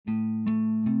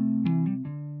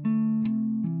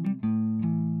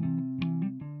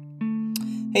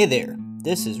Hey there,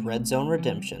 this is Red Zone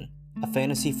Redemption, a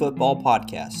fantasy football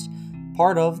podcast,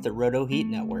 part of the Roto Heat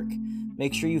Network.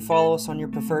 Make sure you follow us on your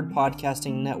preferred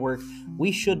podcasting network.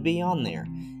 We should be on there.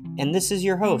 And this is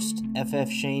your host,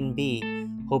 FF Shane B.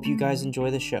 Hope you guys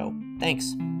enjoy the show.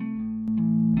 Thanks.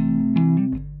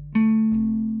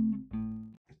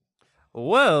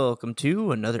 Welcome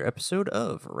to another episode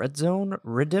of Red Zone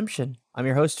Redemption. I'm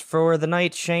your host for the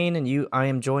night, Shane, and I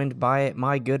am joined by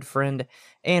my good friend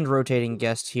and rotating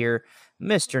guest here,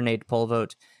 Mr. Nate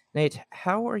Polvote. Nate,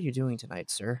 how are you doing tonight,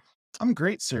 sir? I'm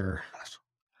great, sir.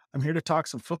 I'm here to talk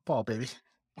some football, baby.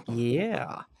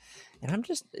 Yeah. And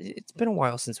it's been a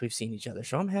while since we've seen each other,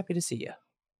 so I'm happy to see you.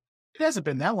 It hasn't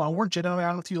been that long. Weren't Jen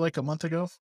on with you like a month ago?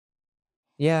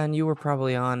 Yeah, and you were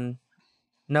probably on.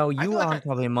 No, I you feel were like on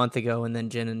probably a month ago, and then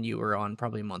Jen and you were on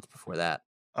probably a month before that.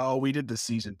 Oh, we did the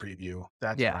season preview.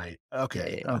 That's Yeah. right.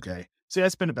 Okay. Yeah. Okay. So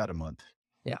it's been about a month.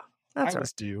 Yeah, I that's all right.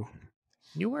 was due.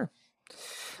 You were.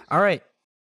 All right.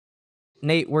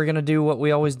 Nate, we're going to do what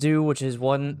we always do, which is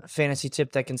one fantasy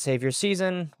tip that can save your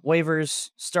season, waivers,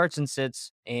 starts and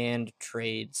sits, and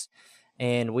trades.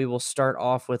 And we will start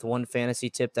off with one fantasy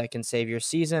tip that can save your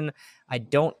season. I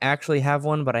don't actually have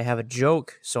one, but I have a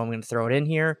joke, so I'm going to throw it in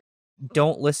here.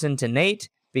 Don't listen to Nate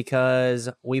because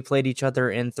we played each other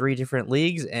in 3 different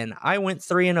leagues, and I went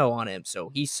 3-0 on him,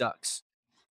 so he sucks.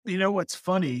 You know what's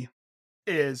funny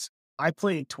is I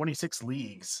played 26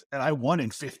 leagues and I won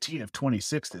in 15 of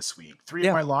 26 this week. 3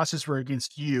 of my losses were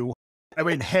against you. I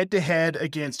went head to head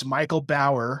against Michael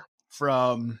Bauer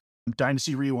from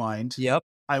Dynasty Rewind. Yep.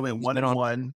 I went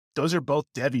 1-1. Those are both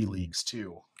Devy leagues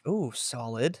too. Oh,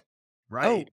 solid.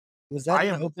 Right. Oh, was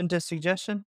that open to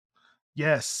suggestion?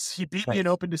 Yes, he beat me in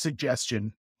open to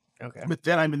suggestion. Okay. But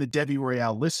then I'm in the Devy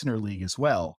Royale Listener League as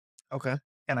well. Okay.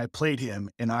 And I played him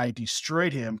and I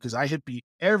destroyed him because I had beat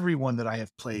everyone that I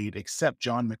have played except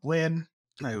John McLinn.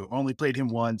 I only played him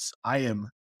once. I am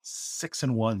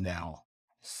 6-1 now.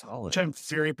 Solid. Which I'm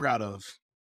very proud of.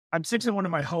 I'm 6-1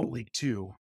 in my home league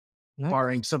too,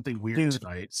 barring something weird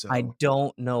tonight. So I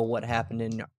don't know what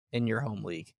happened in your home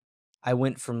league. I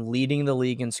went from leading the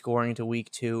league in scoring to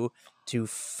week 2 to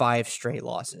 5 straight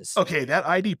losses. Okay, that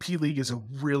IDP league is a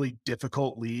really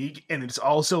difficult league, and it's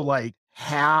also like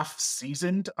half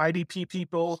seasoned IDP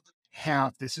people,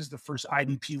 half this is the first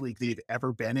IDP league they've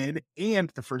ever been in, and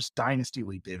the first dynasty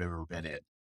league they've ever been in.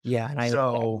 Yeah, and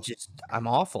I'm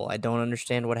awful. I don't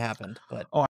understand what happened, but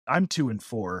I'm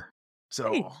 2-4.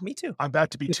 So hey, me too. I'm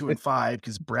about to be 2-5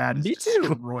 because Brad is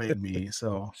destroying me.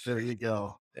 So there you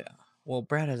go. Yeah. Well,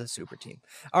 Brad has a super team.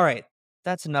 All right.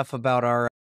 That's enough about our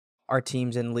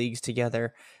teams and leagues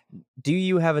together. Do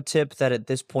you have a tip that at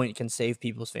this point can save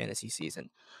people's fantasy season?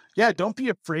 Yeah, don't be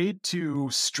afraid to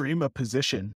stream a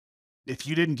position. If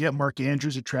you didn't get Mark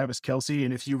Andrews or Travis Kelce,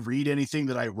 and if you read anything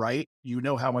that I write, you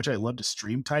know how much I love to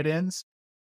stream tight ends.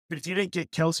 But if you didn't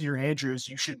get Kelce or Andrews,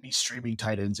 you shouldn't be streaming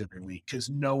tight ends every week because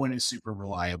no one is super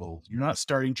reliable. You're not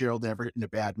starting Gerald Everett in a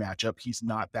bad matchup. He's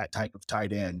not that type of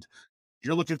tight end.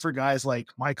 You're looking for guys like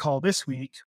my call this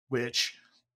week, which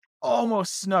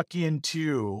almost snuck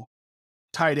into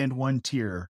tight end 1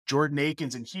 tier. Jordan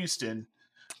Akins in Houston.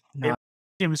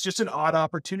 It was just an odd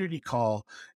opportunity call.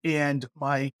 And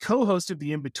my co-host of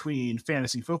the In Between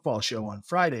Fantasy Football Show on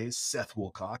Fridays, Seth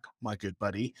Woolcock, my good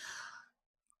buddy,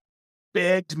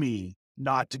 begged me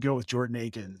not to go with Jordan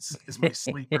Akins as my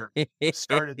sleeper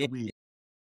started the week.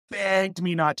 Begged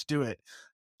me not to do it.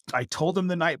 I told him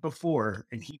the night before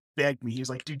and he begged me. He's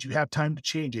like, dude, you have time to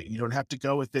change it. You don't have to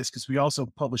go with this because we also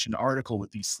publish an article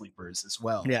with these sleepers as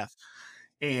well. Yeah.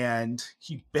 And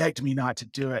he begged me not to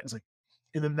do it. I was like,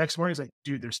 and then the next morning he's like,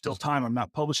 dude, there's still time. I'm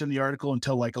not publishing the article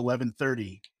until like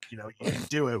 11:30. You know, you can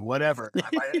do it, whatever.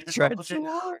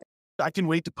 I can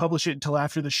wait to publish it until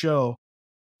after the show.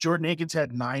 Jordan Akins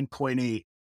had 9.8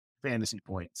 fantasy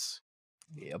points.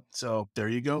 Yep. So there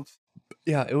you go.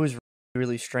 Yeah, it was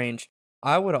really strange.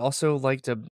 I would also like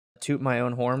to toot my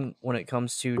own horn when it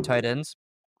comes to tight ends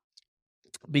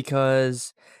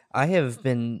because I have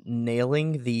been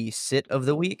nailing the sit of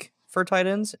the week for tight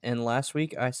ends. And last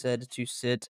week I said to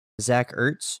sit Zach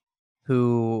Ertz,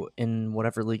 who in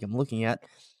whatever league I'm looking at,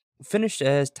 finished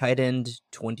as tight end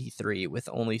 23 with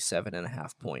only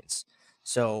 7.5 points.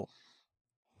 So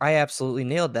I absolutely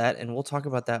nailed that. And we'll talk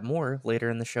about that more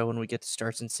later in the show when we get to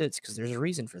starts and sits because there's a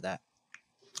reason for that.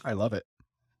 I love it.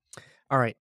 All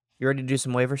right. You ready to do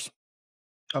some waivers?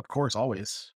 Of course,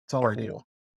 always. It's all I do.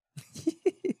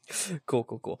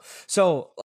 Cool.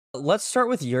 So let's start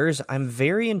with yours. I'm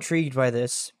very intrigued by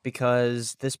this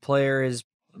because this player has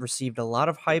received a lot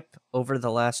of hype over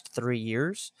the last 3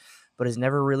 years, but has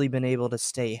never really been able to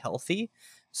stay healthy.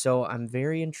 So I'm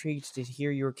very intrigued to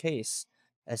hear your case.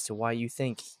 as to why you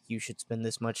think you should spend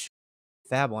this much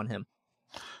fab on him.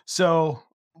 So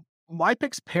my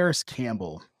pick's Paris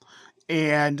Campbell.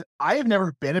 And I have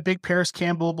never been a big Paris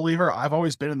Campbell believer. I've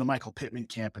always been in the Michael Pittman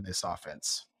camp in this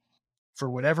offense. For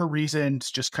whatever reason,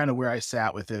 it's just kind of where I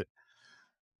sat with it.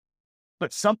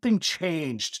 But something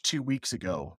changed 2 weeks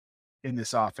ago in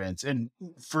this offense. And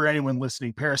for anyone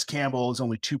listening, Paris Campbell is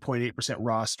only 2.8%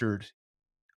 rostered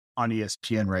on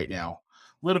ESPN right now.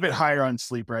 A little bit higher on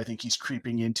Sleeper. I think he's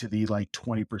creeping into the like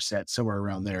 20%, somewhere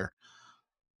around there.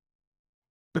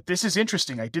 But this is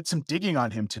interesting. I did some digging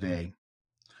on him today.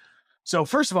 So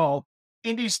first of all,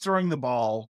 Indy's throwing the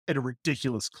ball at a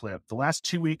ridiculous clip. The last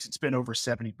 2 weeks, it's been over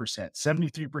 70%,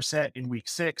 73% in week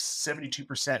 6,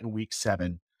 72% in week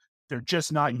 7. They're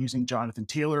just not using Jonathan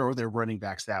Taylor or their running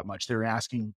backs that much. They're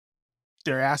asking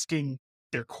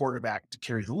their quarterback to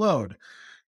carry the load.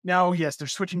 Now, yes, they're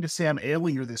switching to Sam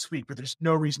Ehlinger this week, but there's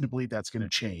no reason to believe that's going to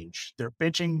change. They're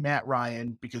benching Matt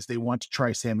Ryan because they want to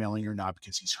try Sam Ehlinger, not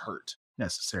because he's hurt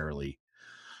necessarily.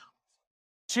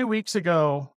 2 weeks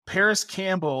ago, Paris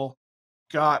Campbell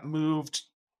got moved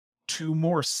to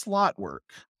more slot work.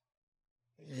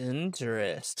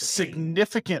 Interesting.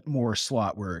 Significant more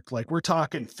slot work. Like we're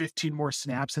talking 15 more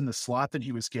snaps in the slot than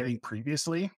he was getting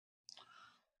previously.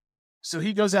 So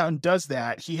he goes out and does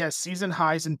that. He has season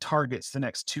highs in targets the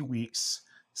next 2 weeks,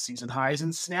 season highs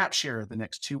in snap share the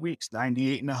next 2 weeks,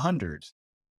 98 and 100.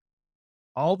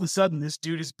 All of a sudden, this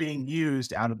dude is being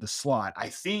used out of the slot. I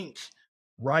think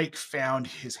Reich found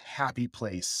his happy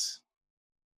place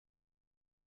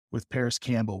with Paris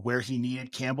Campbell, where he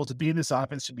needed Campbell to be in this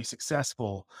offense to be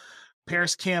successful.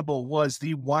 Paris Campbell was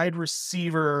the wide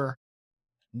receiver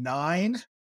 9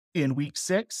 in week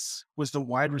 6, was the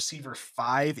wide receiver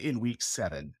 5 in week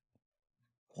 7.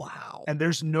 Wow. And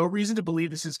there's no reason to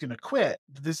believe this is going to quit.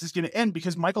 This is going to end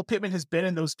because Michael Pittman has been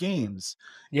in those games.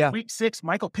 Yeah. In week 6,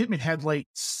 Michael Pittman had like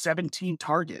 17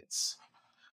 targets.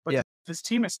 But Yeah. this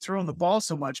team has thrown the ball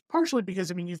so much, partially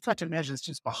because, I mean, you've got to imagine it's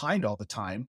just behind all the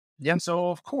time. Yeah. So,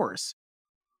 of course.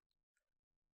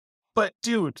 But,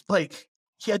 dude, like,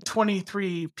 he had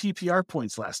 23 PPR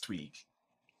points last week.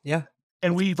 Yeah.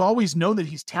 And we've always known that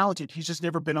he's talented. He's just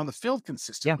never been on the field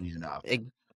consistently enough.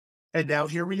 And now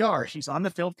here we are. He's on the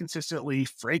field consistently.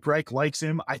 Frank Reich likes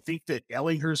him. I think that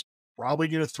Ehlinger's probably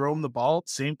going to throw him the ball,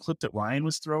 same clip that Ryan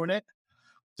was throwing it.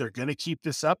 They're going to keep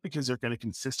this up because they're going to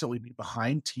consistently be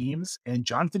behind teams. And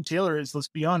Jonathan Taylor is, let's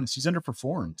be honest, he's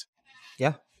underperformed.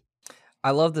 Yeah.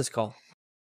 I love this call.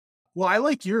 Well, I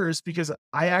like yours because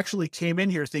I actually came in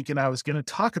here thinking I was going to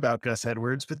talk about Gus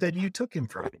Edwards, but then you took him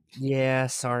from me. Yeah,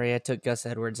 sorry, I took Gus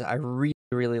Edwards. I really,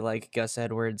 really like Gus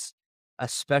Edwards,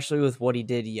 especially with what he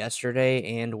did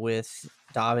yesterday and with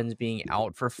Dobbins being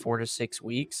out for 4 to 6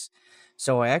 weeks.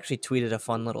 So I actually tweeted a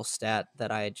fun little stat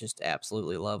that I just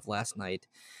absolutely love last night.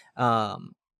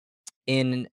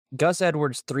 In Gus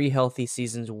Edwards' 3 healthy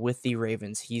seasons with the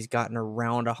Ravens, he's gotten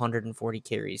around 140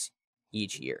 carries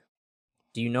each year.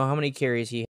 Do you know how many carries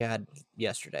he had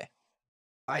yesterday?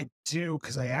 I do,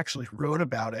 because I actually wrote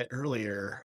about it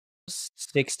earlier.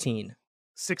 16.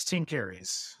 16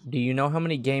 carries. Do you know how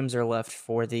many games are left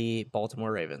for the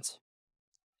Baltimore Ravens?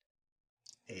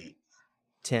 8.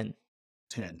 10.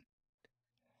 10.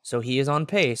 So he is on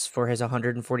pace for his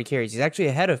 140 carries. He's actually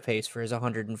ahead of pace for his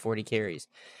 140 carries.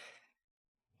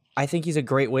 I think he's a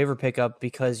great waiver pickup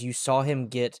because you saw him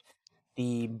get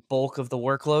the bulk of the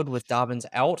workload with Dobbins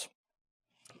out.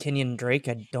 Kenyon Drake,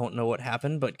 I don't know what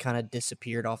happened, but kind of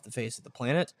disappeared off the face of the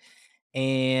planet.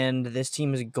 And this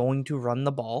team is going to run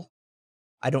the ball.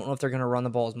 I don't know if they're going to run the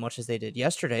ball as much as they did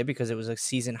yesterday because it was a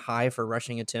season high for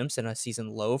rushing attempts and a season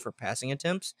low for passing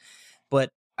attempts.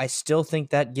 But I still think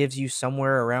that gives you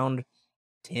somewhere around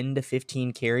 10 to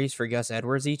 15 carries for Gus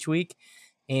Edwards each week.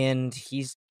 And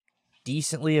he's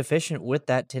decently efficient with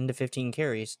that 10 to 15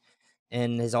 carries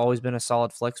and has always been a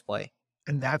solid flex play.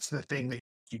 And that's the thing that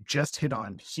you just hit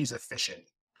on. He's efficient.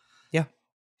 Yeah.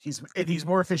 He's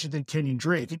more efficient than Kenyon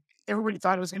Drake. Everybody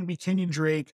thought it was going to be Kenyon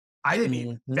Drake. I didn't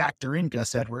even factor in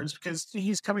Gus Edwards because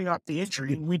he's coming off the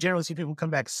injury. We generally see people come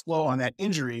back slow on that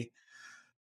injury.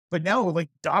 But now, like,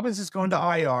 Dobbins is going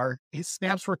to IR. His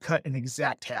snaps were cut in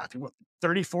exact half. He went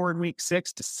 34 in week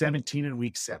 6 to 17 in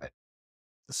week 7.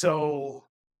 So,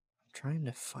 I'm trying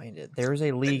to find it. There's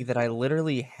a league that I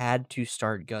literally had to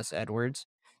start Gus Edwards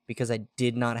because I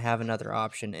did not have another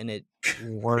option, and it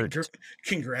worked.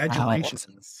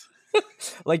 Congratulations.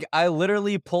 Like, I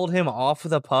literally pulled him off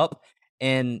the pup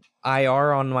and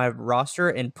IR on my roster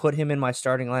and put him in my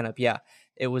starting lineup. Yeah,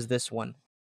 it was this one.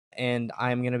 And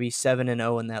I'm going to be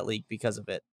 7-0 in that league because of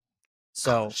it.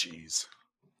 So, jeez.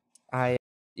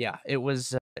 it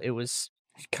was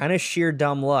kind of sheer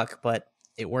dumb luck, but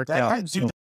it worked out. Dude,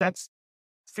 that's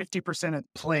 50% of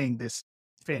playing this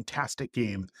fantastic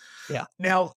game. Yeah.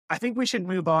 Now, I think we should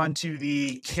move on to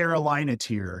the Carolina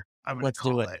tier, I'm going to Let's do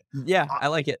call it. it. Yeah, I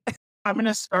like it. I'm going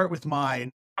to start with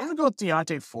mine. I'm going to go with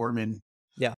D'Onta Foreman.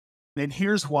 Yeah. And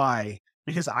here's why.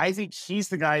 Because I think he's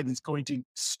the guy that's going to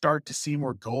start to see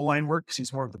more goal line work because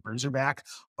he's more of the bruiser back.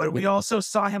 But we also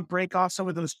saw him break off some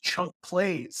of those chunk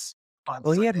plays on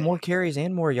Well, he had Sunday. more carries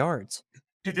and more yards.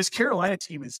 Dude, this Carolina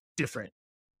team is different.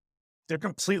 They're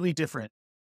completely different.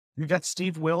 You got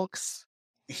Steve Wilkes.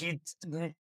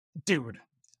 Dude,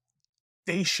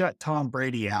 they shut Tom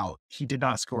Brady out. He did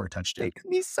not score a touchdown. Makes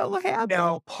me so happy.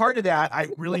 Now, part of that, I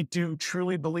really do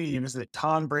truly believe, is that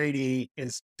Tom Brady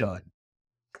is done.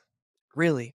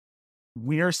 Really?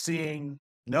 We are seeing,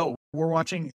 no, we're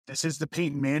watching, this is the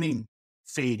Peyton Manning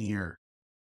fade here,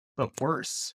 but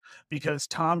worse, because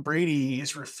Tom Brady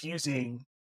is refusing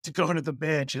to go to the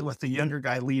bench and let the younger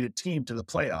guy lead a team to the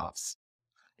playoffs.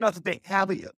 Not that they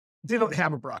don't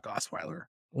have a Brock Osweiler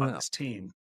on this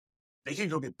team. They can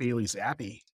go get Bailey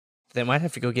Zappi. They might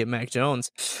have to go get Mac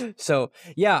Jones. So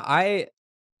yeah,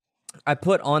 I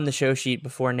put on the show sheet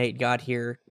before Nate got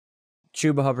here,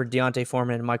 Chuba Hubbard, D'Onta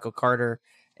Foreman, and Michael Carter,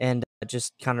 and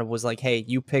just kind of was like, hey,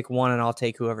 you pick one and I'll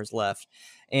take whoever's left.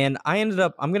 And I'm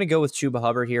going to go with Chuba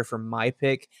Hubbard here for my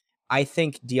pick. I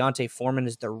think D'Onta Foreman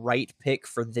is the right pick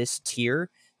for this tier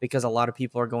because a lot of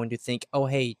people are going to think, oh,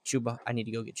 hey, I need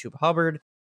to go get Chuba Hubbard.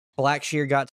 Blackshear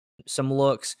got some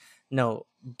looks. No,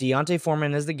 D'Onta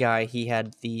Foreman is the guy. He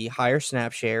had the higher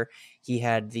snap share. He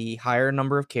had the higher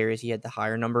number of carries. He had the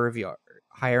higher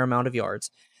amount of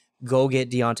yards. Go get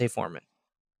D'Onta Foreman.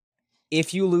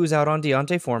 If you lose out on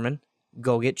D'Onta Foreman,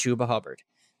 go get Chuba Hubbard.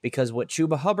 Because what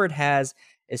Chuba Hubbard has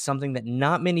is something that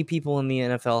not many people in the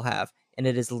NFL have, and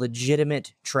it is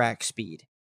legitimate track speed.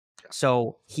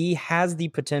 So he has the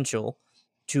potential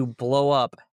to blow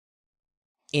up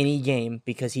any game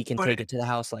because he can take it to the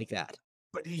house like that.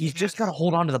 But he's just got to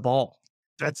hold on to the ball.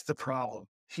 That's the problem.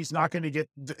 He's not going to get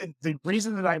the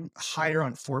reason that I'm higher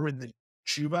on Foreman than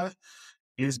Chuba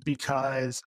is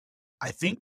because I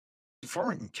think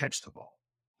Foreman can catch the ball.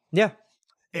 Yeah.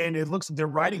 And it looks like they're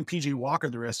riding PJ Walker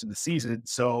the rest of the season.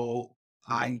 So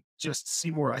I just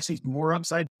see more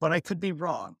upside, but I could be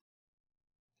wrong.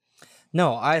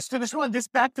 No, this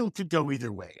backfield could go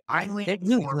either way. I lean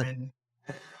Foreman.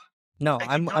 No,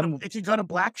 it could go to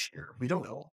Blackshear. We don't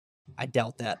know. I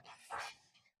doubt that.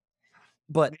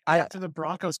 But after the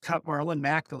Broncos cut Marlon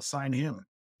Mack, they'll sign him.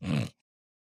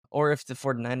 Or if the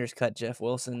 49ers cut Jeff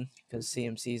Wilson because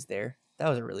CMC's there. That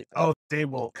was a really bad. Oh, they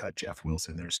won't cut Jeff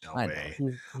Wilson. There's no way.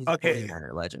 He's okay.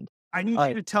 A legend. I need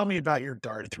you to tell me about your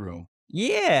dart throw.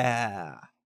 Yeah.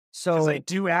 So I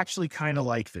do actually kind of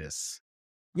like this.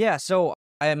 Yeah. So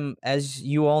as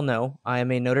you all know, I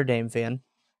am a Notre Dame fan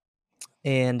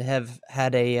and have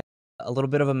had a little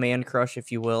bit of a man crush,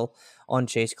 if you will, on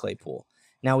Chase Claypool.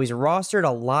 Now, he's rostered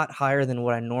a lot higher than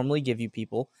what I normally give you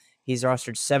people. He's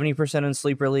rostered 70% in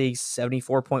sleeper leagues,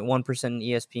 74.1% in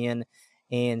ESPN,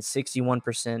 and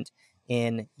 61%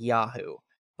 in Yahoo.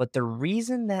 But the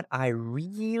reason that I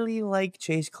really like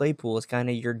Chase Claypool is kind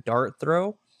of your dart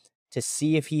throw to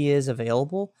see if he is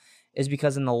available is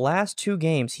because in the last 2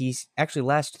 games,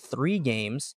 last 3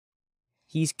 games,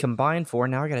 he's combined for,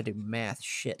 now I got to do math,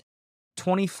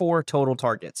 24 total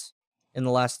targets in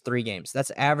the last 3 games.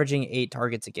 That's averaging 8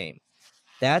 targets a game.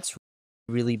 That's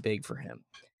really big for him.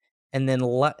 And then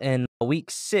in week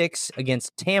 6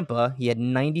 against Tampa, he had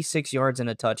 96 yards and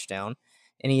a touchdown,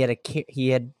 and he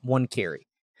had 1 carry.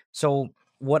 So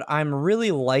what I'm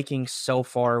really liking so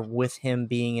far with him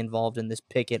being involved in this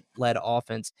Pickett-led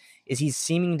offense is he's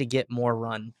seeming to get more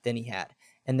run than he had.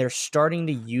 And they're starting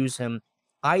to use him,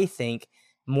 I think,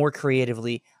 more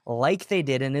creatively like they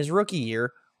did in his rookie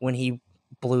year when he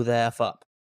blew the F up.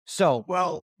 So,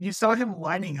 well, you saw him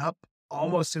lining up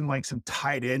almost in like some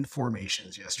tight end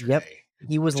formations yesterday. Yep.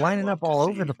 He was lining up all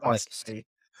over the place.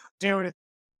 Dude,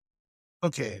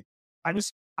 okay.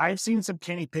 I've seen some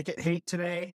Kenny Pickett hate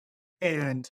today,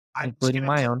 and including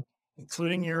my own.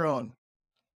 Including your own.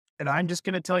 And I'm just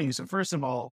going to tell you. So first of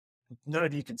all, none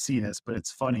of you can see this, but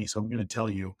it's funny. So I'm going to tell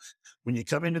you, when you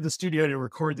come into the studio to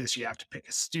record this, you have to pick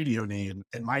a studio name.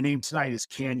 And my name tonight is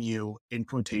Can You, in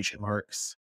quotation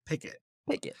marks, Pickett.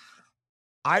 Pickett.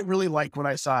 I really like what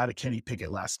I saw out of Kenny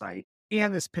Pickett last night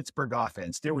and this Pittsburgh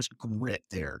offense. There was grit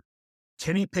there.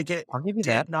 Kenny Pickett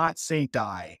did not say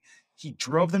die. He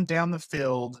drove them down the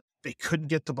field. They couldn't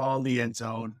get the ball in the end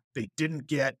zone. They didn't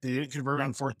convert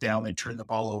on 4th down. They turned the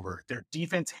ball over. Their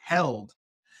defense held,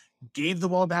 gave the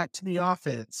ball back to the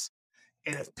offense.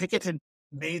 And if Pickett had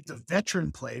made the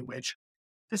veteran play, which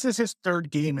This is his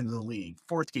third game in the league,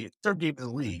 third game in the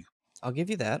league. I'll give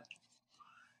you that.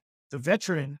 The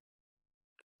veteran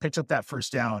picks up that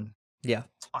first down. Yeah,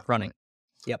 running.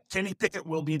 Yep. Kenny Pickett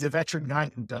will be the veteran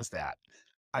guy who does that.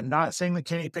 I'm not saying that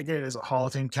Kenny Pickett is a Hall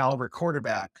of Fame caliber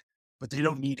quarterback, but they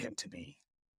don't need him to be.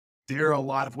 There are a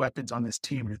lot of weapons on this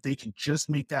team. And if they can just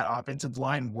make that offensive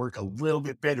line work a little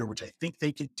bit better, which I think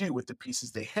they could do with the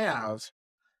pieces they have,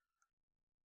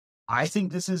 I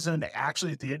think this is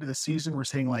actually at the end of the season, we're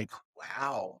saying like,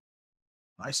 wow,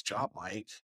 nice job, Mike.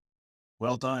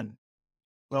 Well done.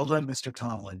 Well done, Mr.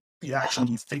 Tomlin. You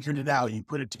figured it out. You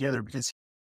put it together because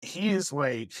he is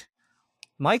like...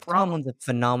 Mike Tomlin's a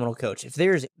phenomenal coach. If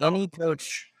there's any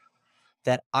coach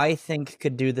that I think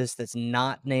could do this that's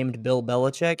not named Bill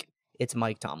Belichick, it's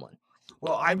Mike Tomlin.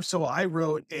 Well, I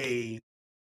wrote a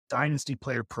dynasty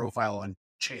player profile on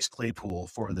Chase Claypool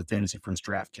for the Fantasy First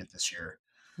Draft Kit this year.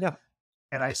 Yeah.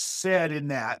 And I said in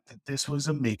that this was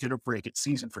a make it or break it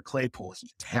season for Claypool. He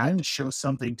had to show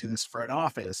something to this front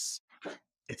office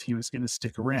if he was going to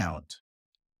stick around.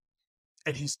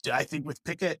 And I think with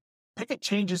Pickett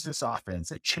changes this offense.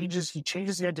 He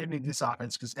changes the identity of this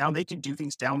offense because now they can do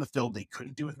things down the field they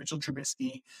couldn't do with Mitchell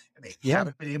Trubisky, and they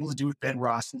haven't been able to do with Ben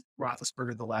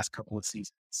Roethlisberger the last couple of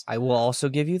seasons. I will also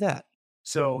give you that.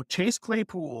 So Chase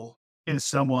Claypool is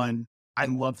someone I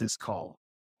love this call.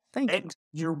 Thank you. And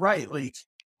you're right. Like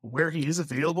where he is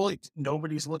available,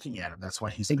 nobody's looking at him. That's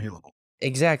why he's available.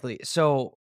 Exactly.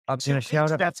 So I'm going to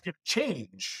shout out. That's going to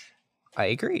change. I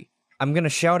agree. I'm going to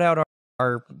shout out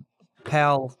our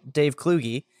pal Dave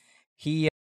Kluge. He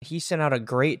sent out a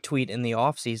great tweet in the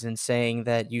offseason saying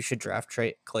that you should draft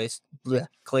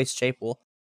Calais Chapel.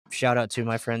 Shout out to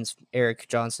my friends Eric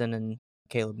Johnson and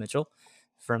Caleb Mitchell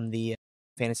from the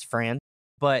Fantasy Fran.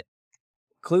 But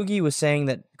Kluge was saying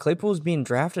that Claypool is being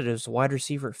drafted as wide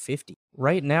receiver 50.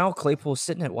 Right now, Claypool's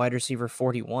sitting at wide receiver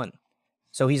 41.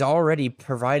 So he's already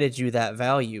provided you that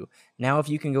value. Now, if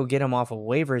you can go get him off of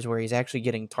waivers where he's actually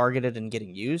getting targeted and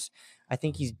getting used, I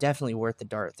think he's definitely worth the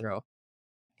dart throw.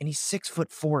 And he's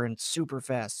 6'4" and super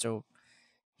fast. So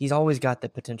he's always got the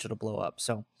potential to blow up.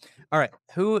 So, all right,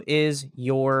 who is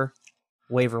your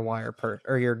waiver wire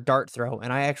or your dart throw?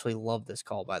 And I actually love this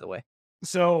call, by the way.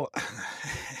 So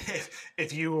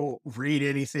if you read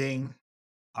anything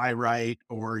I write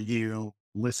or you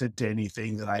listen to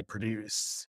anything that I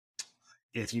produce,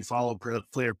 if you follow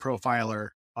Player Profiler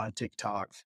on TikTok,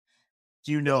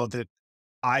 you know that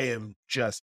I am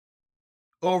just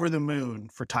over the moon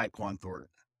for Tyquan Thornton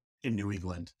in New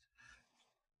England.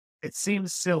 It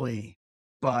seems silly,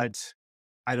 but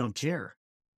I don't care.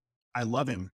 I love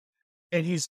him. And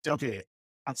he's, okay,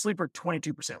 on Sleeper,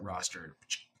 22% rostered.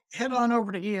 Head on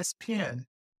over to ESPN.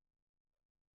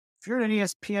 If you're in an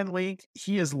ESPN league,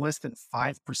 he is less than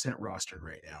 5% rostered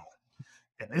right now.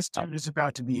 And this dude is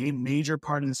about to be a major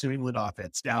part of the New England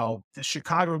offense. Now, the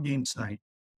Chicago game tonight,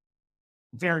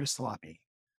 very sloppy.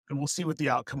 And we'll see what the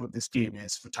outcome of this game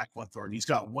is for Tyquan Thornton. He's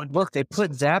got one. Look, they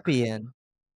put Zappy in.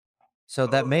 So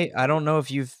that I don't know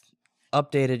if you've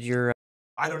updated your.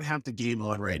 I don't have the game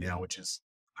on right now, which is.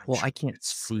 I can't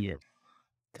see it.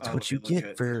 That's what you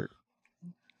get for.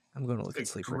 I'm going to look at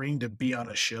Sleeper. Agreeing to be on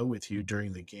a show with you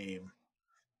during the game.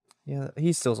 Yeah,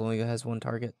 he still only has one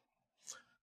target.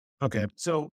 Okay,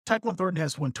 so Tyquan Thornton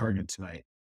has one target tonight.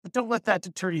 But don't let that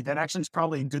deter you. That actually is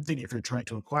probably a good thing if you're trying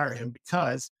to acquire him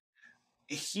because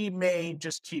he may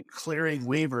just keep clearing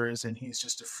waivers and he's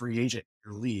just a free agent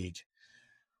in your league.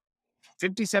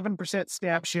 57%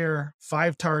 snap share,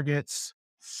 5 targets,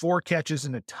 4 catches,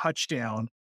 and a touchdown.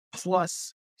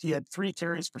 Plus, he had 3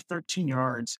 carries for 13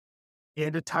 yards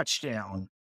and a touchdown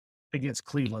against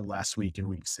Cleveland last week in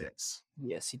week 6.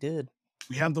 Yes, he did.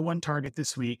 We have the one target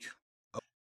this week,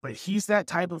 but he's that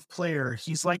type of player.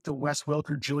 He's like the Wes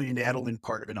Welker, Julian Edelman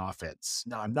part of an offense.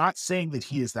 Now, I'm not saying that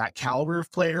he is that caliber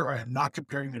of player, or I'm not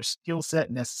comparing their skill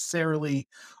set necessarily.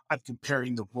 I'm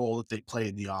comparing the role that they play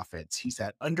in the offense. He's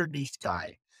that underneath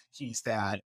guy. He's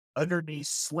that underneath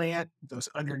slant, those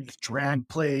underneath drag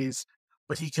plays,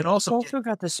 but he can also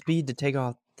got the speed to take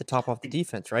off the top off the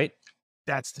defense, right?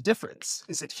 That's the difference,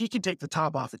 is that he can take the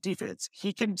top off the defense.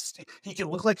 He can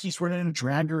look like he's running a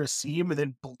drag or a seam and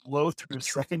then blow through a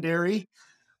secondary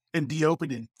and be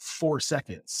open in 4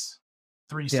 seconds,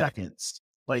 3 seconds.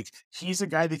 Like, he's a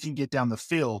guy that can get down the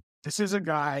field. This is a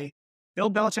guy, Bill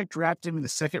Belichick drafted him in the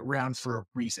 2nd round for a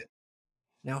reason.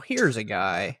 Now here's a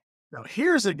guy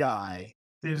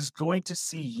that is going to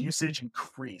see usage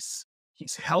increase.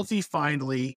 He's healthy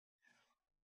finally.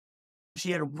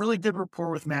 He had a really good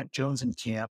rapport with Matt Jones in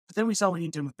camp, but then we saw what he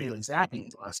did with Bailey Zappi in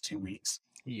the last 2 weeks.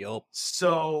 Yup.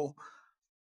 So,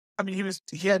 I mean,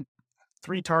 he had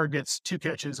 3 targets, 2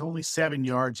 catches, only 7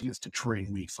 yards against Detroit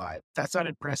in week 5. That's not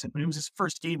impressive, but it was his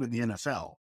first game in the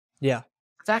NFL. Yeah.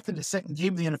 The fact that his second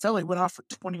game in the NFL, he went off for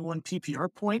 21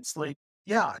 PPR points, like,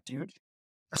 yeah, dude,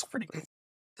 that's pretty good.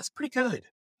 That's pretty good.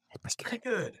 That's pretty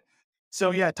good.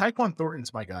 So yeah, Tyquan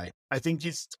Thornton's my guy. I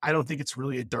don't think it's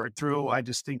really a dart throw. I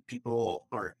just think people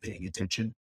aren't paying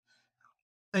attention.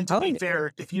 And to be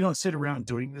fair, if you don't sit around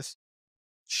doing this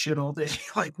shit all day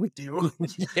like we do,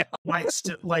 Yeah.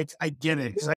 I get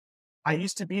it. 'Cause I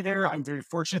used to be there. I'm very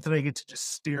fortunate that I get to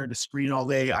just stare at a screen all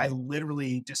day. I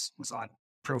literally just was on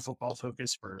Pro Football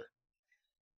Focus for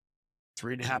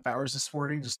 3.5 hours this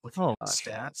morning, just looking at gosh.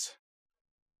 stats.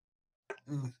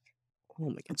 Oh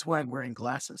my God. That's why I'm wearing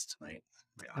glasses tonight.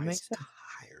 My That makes eyes sense.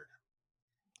 tired.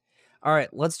 All right,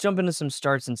 let's jump into some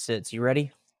starts and sits. You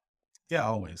ready? Yeah,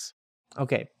 always.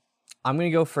 Okay. I'm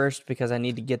going to go first because I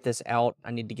need to get this out.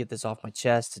 I need to get this off my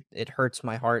chest. It hurts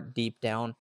my heart deep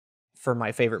down for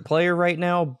my favorite player right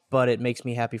now, but it makes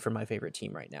me happy for my favorite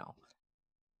team right now.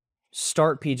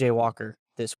 Start PJ Walker.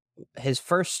 His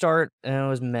first start, and it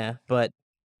was meh, but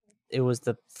it was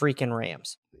the freaking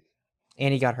Rams.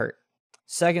 And he got hurt.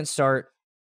 Second start,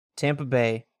 Tampa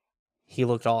Bay. He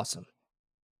looked awesome.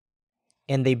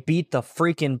 And they beat the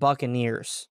freaking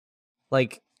Buccaneers.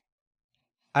 Like,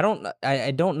 I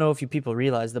don't know if you people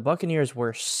realize the Buccaneers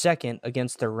were second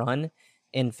against the run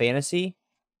in fantasy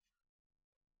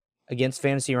against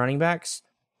fantasy running backs.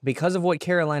 Because of what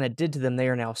Carolina did to them, they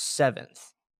are now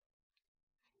 7th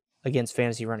against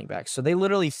fantasy running backs. So they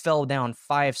literally fell down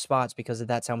 5 spots because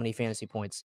that's how many fantasy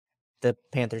points the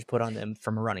Panthers put on them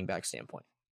from a running back standpoint.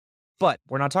 But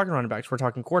we're not talking running backs, we're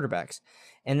talking quarterbacks.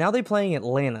 And now they're playing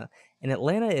Atlanta, and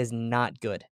Atlanta is not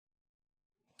good.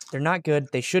 They're not good.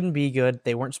 They shouldn't be good.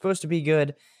 They weren't supposed to be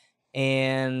good.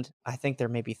 And I think they're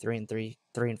maybe 3-3,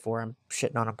 3-4. I'm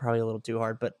shitting on them probably a little too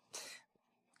hard, but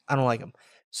I don't like them.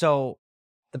 So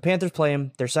the Panthers play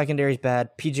them. Their secondary's bad.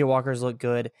 PJ Walker's look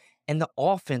good. And the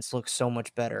offense looks so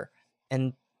much better.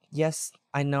 And yes,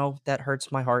 I know that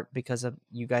hurts my heart because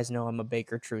you guys know I'm a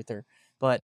Baker truther,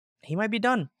 but he might be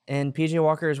done. And PJ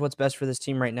Walker is what's best for this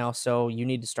team right now. So you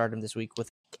need to start him this week with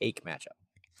a cake matchup.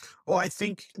 Well, I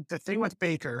think the thing with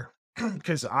Baker,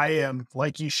 because I am,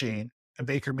 like you, Shane, a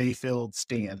Baker Mayfield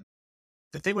stan.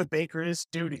 The thing with Baker is,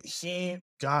 dude, he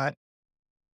got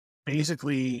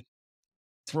basically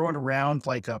thrown around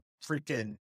like a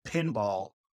freaking pinball.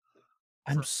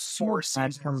 I'm for so 4 glad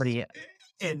seasons somebody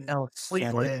in else said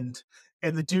it. Cleveland,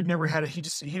 and the dude never had he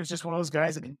was just one of those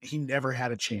guys that he never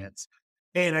had a chance.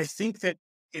 And I think that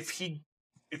if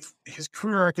his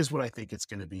career arc is what I think it's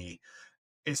going to be,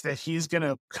 is that he's going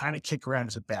to kind of kick around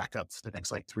as a backup for the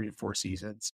next like 3 to 4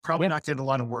 seasons. Probably not getting a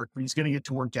lot of work, but he's going to get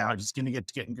to work out. He's going to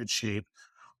get in good shape.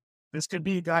 This could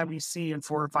be a guy we see in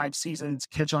 4 or 5 seasons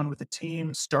catch on with the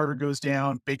team. Starter goes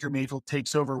down. Baker Mayfield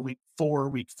takes over week 4,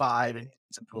 week 5, and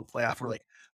gets into a playoff. We're like,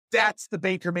 that's the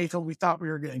Baker Mayfield we thought we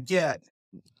were going to get.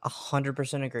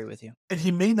 100% agree with you. And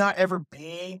he may not ever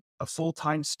be a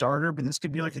full-time starter, but this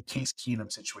could be like a Case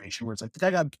Keenum situation where it's like the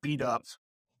guy got beat up,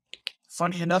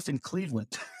 funny enough, in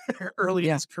Cleveland early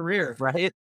in his career.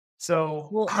 Right? So,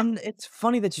 well, and it's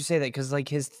funny that you say that because like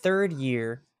his third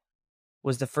year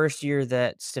was the first year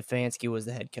that Stefanski was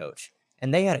the head coach.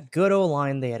 And they had a good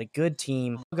O-line. They had a good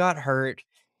team. Got hurt,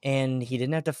 and he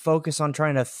didn't have to focus on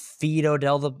trying to feed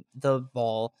Odell the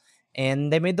ball.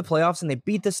 And they made the playoffs, and they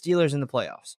beat the Steelers in the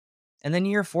playoffs. And then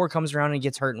year 4 comes around and he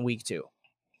gets hurt in week 2.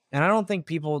 And I don't think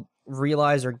people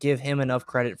realize or give him enough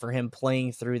credit for him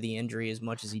playing through the injury as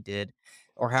much as he did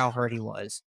or how hurt he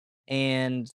was.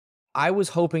 And I was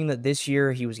hoping that this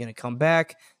year he was going to come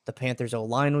back. The Panthers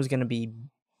O-line was going to be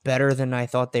better than I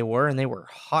thought they were, and they were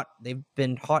hot. They've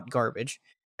been hot garbage.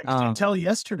 I could tell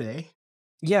yesterday.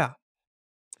 Yeah.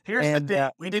 Here's the thing.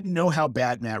 We didn't know how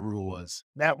bad Matt Rule was.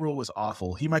 Matt Rule was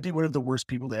awful. He might be one of the worst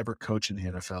people to ever coach in the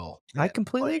NFL. I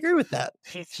completely agree with that.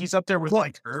 He's up there with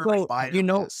Urban Meyer.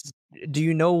 Do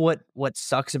you know what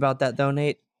sucks about that though,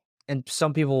 Nate? And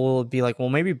some people will be like, well,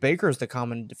 maybe Baker's the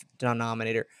common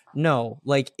denominator. No,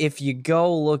 like if you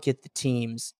go look at the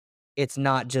teams, it's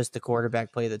not just the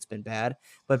quarterback play that's been bad,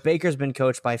 but Baker's been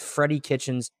coached by Freddie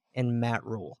Kitchens and Matt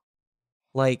Rule.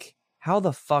 Like, how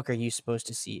the fuck are you supposed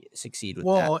to succeed with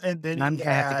that? Well, and then I'm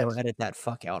gonna have to go edit that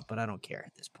fuck out, but I don't care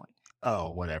at this point.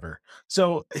 Oh, whatever.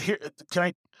 So here,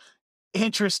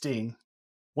 interesting.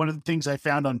 One of the things I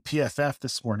found on PFF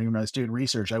this morning when I was doing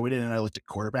research, I went in and I looked at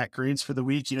quarterback grades for the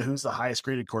week. You know who's the highest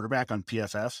graded quarterback on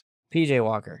PFF? PJ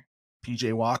Walker.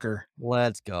 PJ Walker.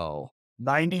 Let's go.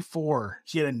 94.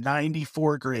 He had a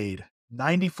 94 grade,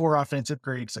 94 offensive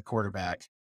grades as a quarterback.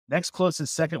 Next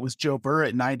closest second was Joe Burrow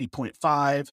at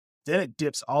 90.5. Then it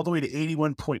dips all the way to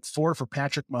 81.4 for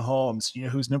Patrick Mahomes. You know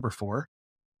who's number 4?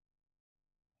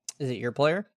 Is it your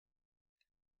player?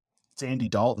 It's Andy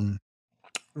Dalton.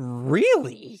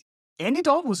 Really? Andy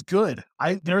Dalton was good.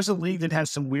 There's a league that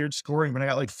has some weird scoring, but I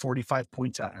got like 45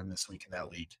 points out of him this week in that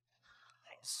league.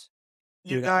 Nice.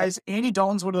 You guys, Andy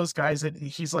Dalton's one of those guys that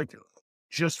he's like,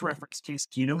 just reference Case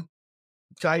Keenum.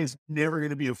 Guy is never going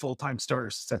to be a full-time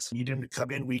starter. That's need him to come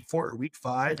in week 4 or week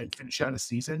 5 and finish out a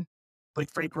season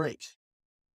like Frank Reich.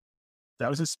 That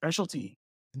was his specialty.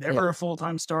 Never a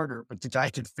full-time starter, but the guy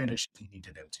could finish if he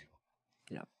needed him to.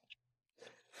 Yeah.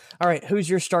 All right, who's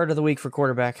your start of the week for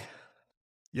quarterback?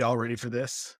 Y'all ready for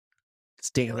this? It's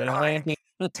Taylor Heinicke.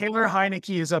 Taylor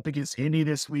Heinicke is up against Indy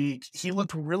this week. He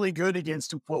looked really good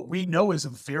against what we know is a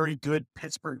very good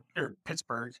Pittsburgh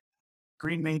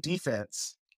Green Bay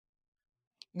defense.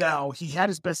 Now, he had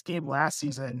his best game last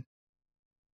season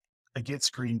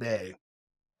against Green Bay,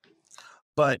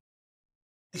 but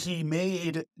he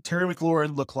made Terry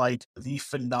McLaurin look like the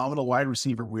phenomenal wide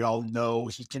receiver we all know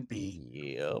he can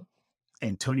be. Yep.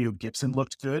 Antonio Gibson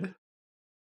looked good.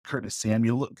 Curtis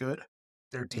Samuel looked good.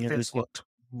 Their defense looked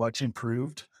much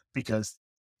improved because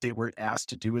they weren't asked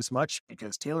to do as much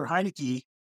because Taylor Heinicke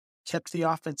kept the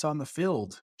offense on the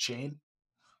field, Shane.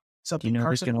 Do you know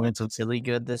who's going to look really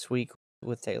good this week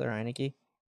with Taylor Heinicke,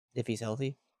 if he's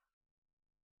healthy?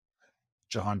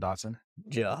 Jahan Dotson.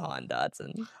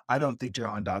 I don't think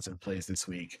Jahan Dotson plays this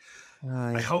week.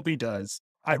 I hope he does.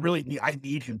 I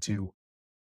need him to.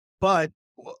 But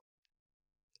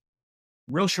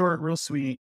real short, real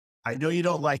sweet. I know you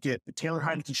don't like it, but Taylor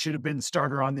Heinicke should have been the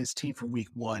starter on this team from week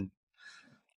 1.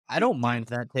 I don't mind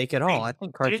that take at all. I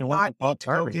think Carson Wentz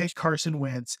get Carson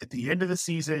Wentz at the end of the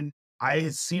season. I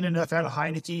had seen enough out of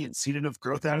Heinicke and seen enough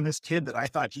growth out of this kid that I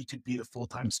thought he could be the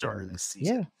full-time starter this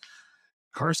season. Yeah.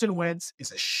 Carson Wentz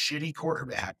is a shitty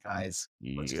quarterback, guys.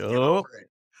 Yep.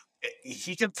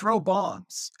 He can throw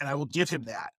bombs, and I will give him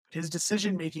that. His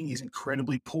decision-making is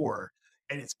incredibly poor,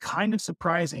 and it's kind of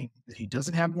surprising that he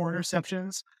doesn't have more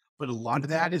interceptions, but a lot of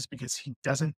that is because he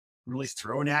doesn't really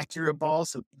throw an accurate ball,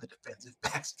 so the defensive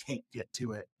backs can't get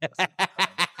to it.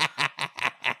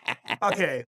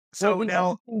 Okay, so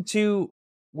now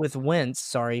with Wentz,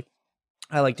 sorry,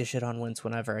 I like to shit on Wentz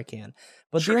whenever I can,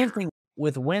 but the other thing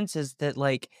with Wentz is that,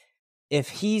 like, if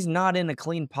he's not in a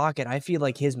clean pocket, I feel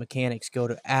like his mechanics go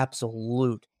to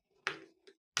absolute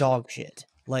dog shit.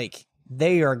 Like,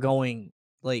 they are going,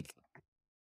 like,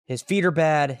 his feet are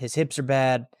bad, his hips are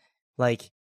bad. Like,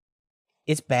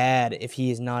 it's bad if he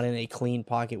is not in a clean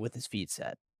pocket with his feet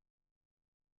set.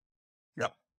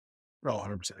 Yep.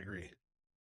 100% agree.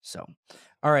 So,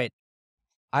 all right.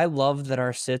 I love that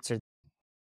our sits are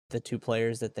the 2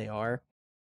 players that they are.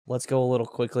 Let's go a little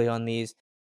quickly on these.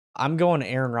 I'm going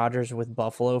Aaron Rodgers with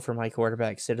Buffalo for my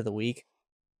quarterback sit of the week.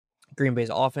 Green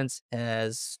Bay's offense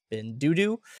has been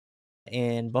doo-doo,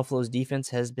 and Buffalo's defense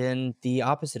has been the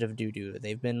opposite of doo-doo.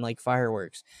 They've been like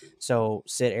fireworks. So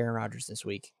sit Aaron Rodgers this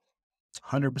week.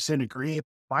 100% agree.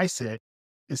 My sit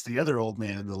is the other old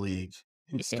man in the league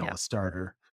who's still a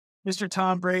starter. Mr.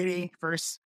 Tom Brady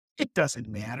versus, it doesn't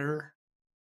matter.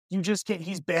 You just can't,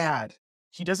 he's bad.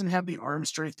 He doesn't have the arm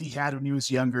strength he had when he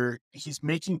was younger. He's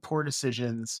making poor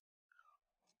decisions.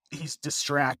 He's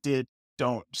distracted.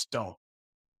 Just don't.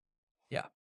 Yeah.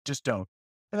 Just don't.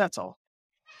 And that's all.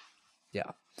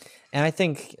 Yeah. And I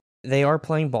think they are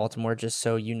playing Baltimore, just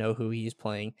so you know who he's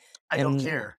playing. I don't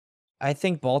care. I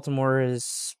think Baltimore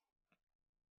is,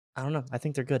 I don't know. I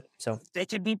think they're good. So they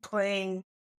could be playing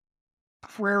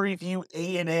Prairie View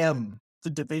A&M, the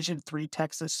Division III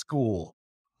Texas school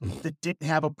that didn't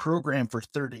have a program for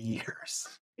 30 years.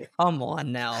 Come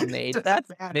on now, Nate.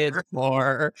 That's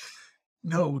more.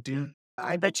 No, dude.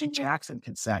 I bet you Jackson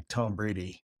can sack Tom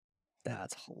Brady.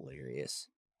 That's hilarious.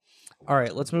 All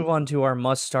right, let's move on to our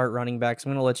must-start running backs. I'm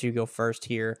going to let you go first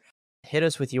here. Hit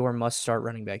us with your must-start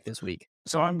running back this week.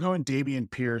 So I'm going Dameon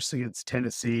Pierce against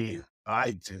Tennessee.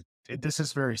 This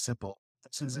is very simple.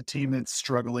 This is a team that's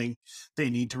struggling. They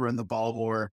need to run the ball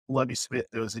more. Lovie Smith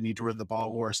knows they need to run the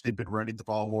ball more, so they've been running the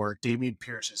ball more. Dameon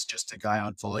Pierce is just a guy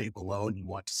on volume alone. You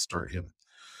want to start him.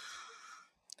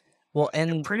 Well,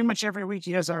 and pretty much every week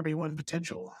he has RB1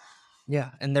 potential.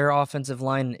 Yeah, and their offensive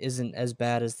line isn't as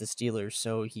bad as the Steelers,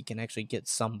 so he can actually get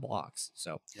some blocks.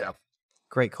 So yeah,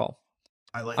 great call.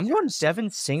 I'm going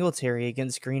Devin Singletary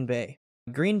against Green Bay.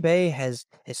 Green Bay has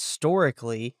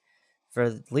historically, for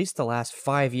at least the last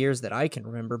 5 years that I can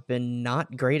remember, been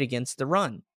not great against the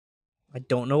run. I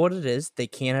don't know what it is. They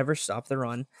can't ever stop the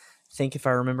run. I think if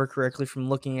I remember correctly from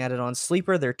looking at it on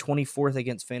Sleeper, they're 24th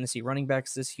against fantasy running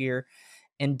backs this year.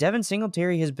 And Devin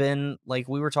Singletary has been, like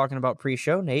we were talking about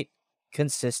pre-show, Nate,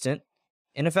 consistent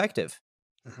ineffective.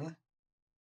 Mhm.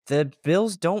 The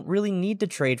Bills don't really need to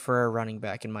trade for a running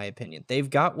back, in my opinion. They've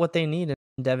got what they need in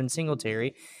Devin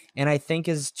Singletary. And I think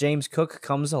as James Cook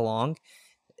comes along,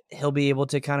 he'll be able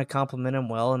to kind of complement him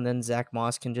well. And then Zach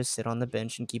Moss can just sit on the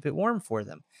bench and keep it warm for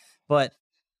them. But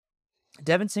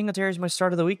Devin Singletary is my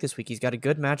start of the week this week. He's got a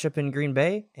good matchup in Green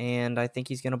Bay, and I think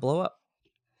he's going to blow up.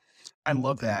 I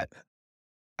love that.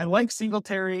 I like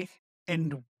Singletary,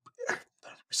 and we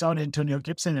saw what Antonio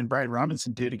Gibson and Brian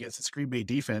Robinson did against the Green Bay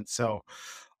defense. So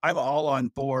I'm all on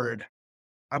board.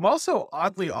 I'm also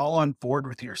oddly all on board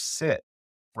with your sit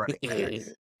running back.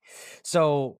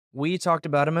 So we talked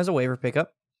about him as a waiver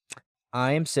pickup.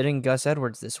 I am sitting Gus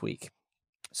Edwards this week.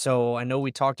 So I know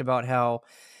we talked about how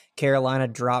Carolina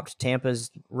dropped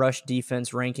Tampa's rush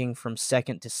defense ranking from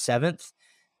 2nd to 7th.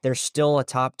 They're still a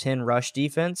top 10 rush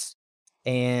defense.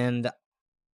 And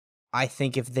I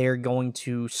think if they're going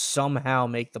to somehow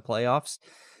make the playoffs,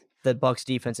 the Bucs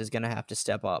defense is going to have to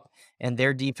step up. And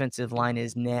their defensive line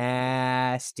is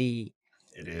nasty.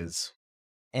 It is.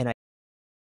 And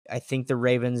I think the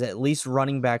Ravens, at least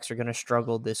running backs, are going to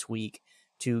struggle this week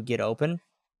to get open.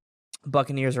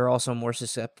 Buccaneers are also more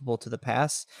susceptible to the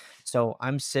pass. So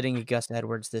I'm sitting Gus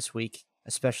Edwards this week,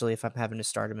 especially if I'm having to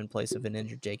start him in place of an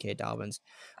injured J.K. Dobbins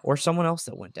or someone else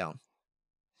that went down.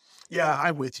 Yeah,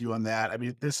 I'm with you on that. I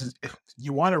mean, this is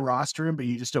you want to roster him, but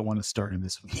you just don't want to start him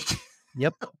this week.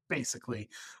 Yep. Basically.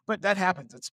 But that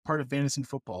happens. It's part of fantasy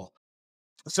football.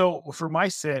 So for my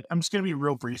sit, I'm just going to be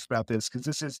real brief about this because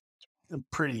this is a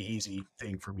pretty easy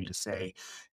thing for me to say.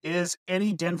 Is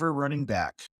any Denver running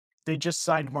back? They just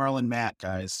signed Marlon Mack,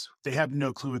 guys. They have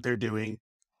no clue what they're doing.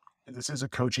 And this is a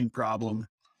coaching problem.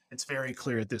 It's very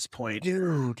clear at this point.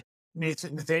 Dude.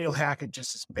 Nathaniel Hackett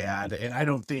just is bad, and I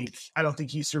don't think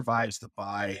he survives the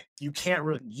bye. You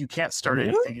can't start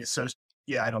anything. So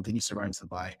yeah, I don't think he survives the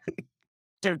bye.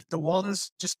 Dude, the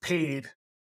Waltons just paid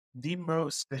the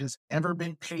most that has ever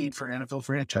been paid for an NFL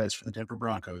franchise for the Denver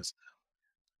Broncos.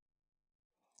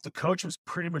 The coach was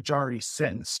pretty much already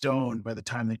set in stone by the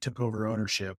time they took over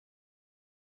ownership.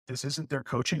 This isn't their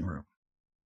coaching room.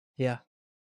 Yeah.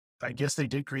 I guess they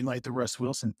did greenlight the Russ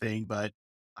Wilson thing, but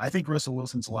I think Russell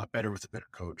Wilson's a lot better with a better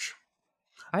coach.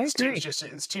 I This agree.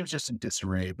 team's just in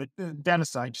disarray. But that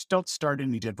aside, just don't start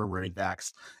any Denver running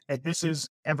backs. And this is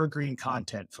evergreen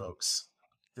content, folks.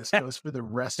 This goes for the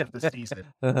rest of the season.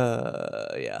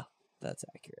 Yeah, that's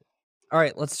accurate. All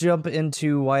right, let's jump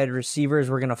into wide receivers.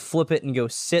 We're going to flip it and go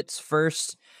sits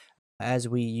first, as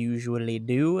we usually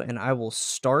do. And I will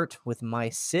start with my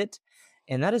sit,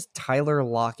 and that is Tyler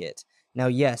Lockett. Now,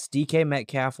 yes, DK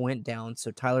Metcalf went down,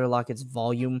 so Tyler Lockett's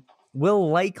volume will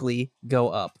likely go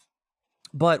up.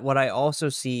 But what I also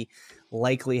see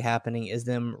likely happening is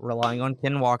them relying on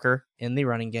Ken Walker in the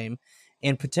running game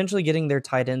and potentially getting their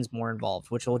tight ends more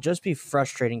involved, which will just be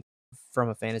frustrating from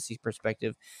a fantasy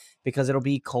perspective because it'll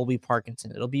be Colby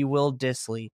Parkinson. It'll be Will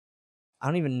Dissly. I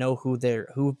don't even know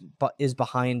who is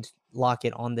behind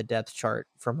Lockett on the depth chart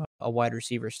from a wide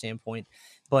receiver standpoint.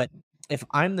 But if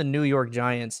I'm the New York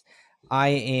Giants, I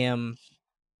am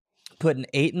putting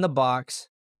 8 in the box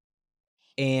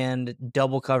and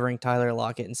double covering Tyler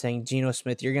Lockett and saying, Geno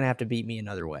Smith, you're going to have to beat me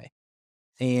another way.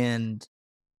 And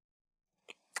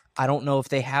I don't know if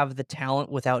they have the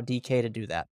talent without DK to do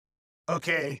that.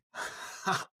 Okay.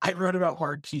 I wrote about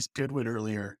Marquise Goodwin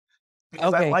earlier.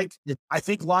 Because Okay. I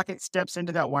think Lockett steps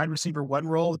into that wide receiver 1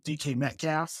 role with DK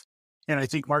Metcalf. And I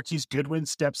think Marquise Goodwin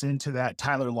steps into that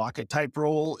Tyler Lockett type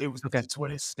role. It's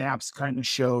what his snaps kind of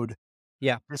showed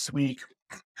this week.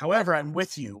 However, I'm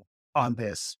with you on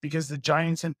this because the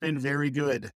Giants have been very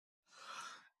good.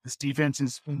 This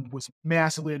defense was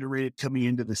massively underrated coming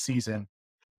into the season.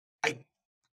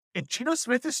 And Geno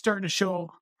Smith is starting to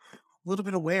show a little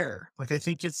bit of wear. Like, I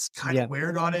think it's kind of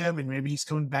wearing on him, and maybe he's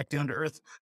coming back down to earth.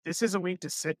 This is a week to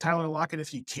sit Tyler Lockett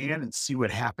if you can and see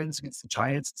what happens against the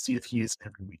Giants and see if he is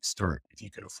an every week start, if you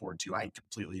could afford to. I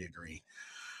completely agree.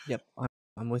 Yep.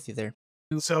 I'm with you there.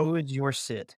 So, who is your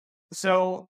sit?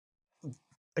 So,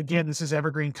 again, this is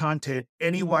evergreen content.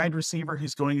 Any wide receiver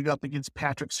who's going up against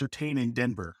Patrick Surtain in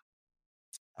Denver.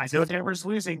 I know Denver's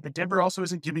losing, but Denver also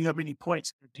isn't giving up any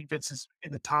points. Their defense is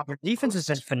in the top. Defense has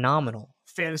been phenomenal.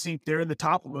 They're in the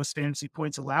top of most fantasy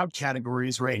points allowed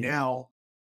categories right now.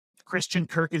 Christian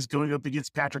Kirk is going up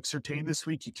against Patrick Surtain this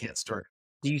week. You can't start.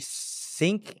 Do you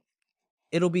think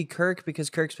it'll be Kirk because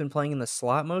Kirk's been playing in the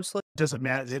slot mostly? Doesn't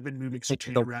matter. They've been moving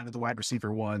Surtain around to the wide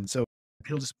receiver 1, so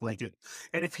he'll just blanket.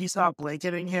 And if he's not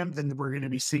blanketing him, then we're going to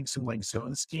be seeing some like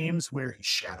zone schemes where he's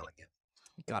shadowing him.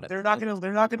 Got it. They're not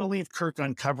going to leave Kirk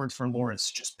uncovered for Lawrence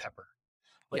just pepper.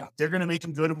 Like Yeah. they're going to make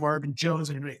him go to Marvin Jones.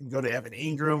 They're going to make him go to Evan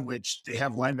Ingram, which they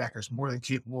have linebackers more than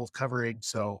capable of covering.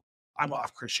 So I'm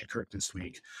off Christian Kirk this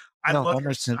week. No, that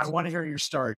makes I sense. want to hear your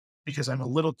start because I'm a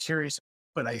little curious,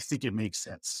 but I think it makes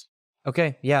sense.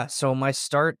 Okay, yeah. So my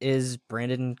start is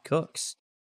Brandon Cooks.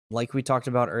 Like we talked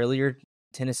about earlier,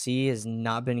 Tennessee has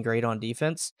not been great on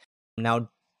defense. Now,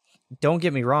 don't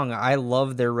get me wrong, I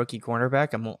love their rookie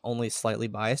cornerback. I'm only slightly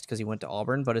biased because he went to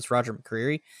Auburn, but it's Roger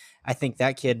McCreary. I think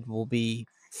that kid will be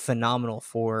phenomenal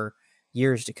for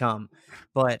years to come.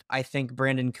 But I think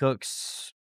Brandon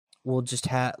Cooks will just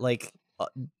have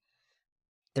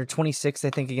they're 26th, I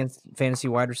think, against fantasy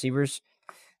wide receivers.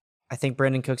 I think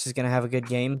Brandon Cooks is going to have a good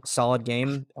game, solid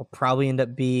game. He'll probably end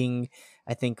up being,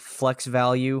 I think, flex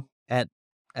value at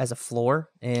as a floor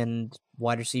and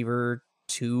wide receiver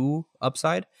 2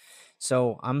 upside.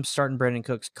 So I'm starting Brandon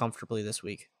Cooks comfortably this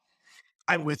week.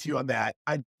 I'm with you on that.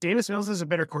 Davis Mills is a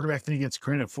better quarterback than he gets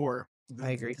credit for.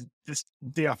 I agree.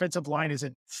 The offensive line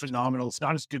isn't phenomenal. It's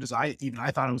not as good as I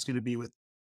thought it was going to be with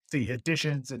the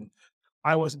additions, and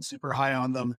I wasn't super high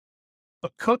on them.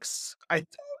 But Cooks,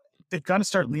 they've got to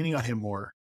start leaning on him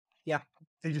more. Yeah.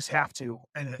 They just have to.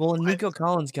 And Well, Nico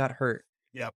Collins got hurt.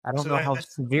 Yeah. I don't know how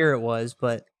severe it was,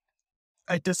 but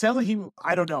it does sound like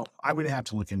I don't know. I would have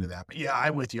to look into that. But yeah,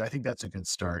 I'm with you. I think that's a good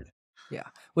start. Yeah.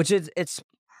 Which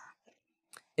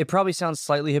it probably sounds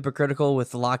slightly hypocritical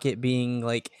with Lockett being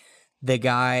like the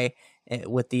guy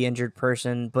with the injured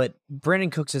person, but Brandon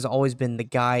Cooks has always been the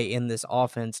guy in this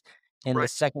offense, and the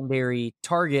secondary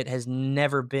target has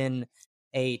never been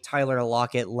a Tyler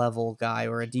Lockett level guy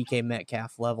or a DK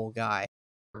Metcalf level guy.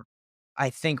 I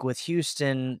think with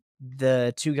Houston,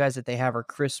 the two guys that they have are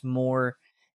Chris Moore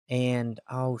and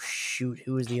oh shoot,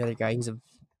 who is the other guy? He's a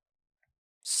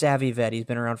savvy vet. He's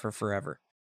been around for forever.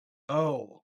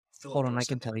 Oh, hold on, I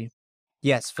can tell you.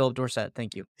 Yes, Philip Dorsett.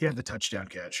 Thank you. He had the touchdown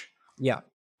catch. Yeah.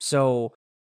 So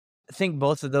I think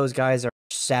both of those guys are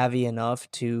savvy enough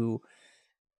to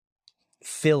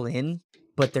fill in,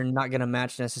 but they're not going to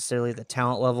match necessarily the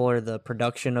talent level or the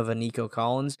production of a Nico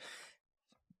Collins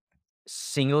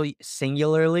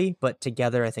singularly, but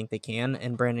together I think they can.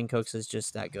 And Brandon Cooks is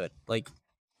just that good. Like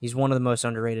he's one of the most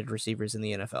underrated receivers in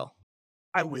the NFL.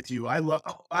 I'm with you. I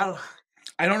don't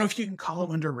know if you can call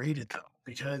him underrated though,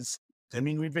 because I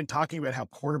mean we've been talking about how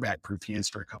quarterback proof he is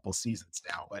for a couple seasons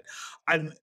now. But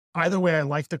either way, I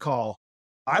like the call.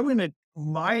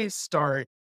 My start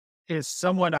is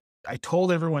someone I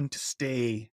told everyone to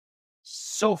stay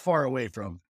so far away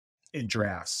from in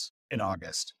drafts in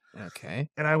August. Okay.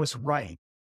 And I was right.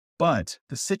 But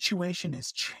the situation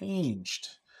has changed.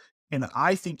 And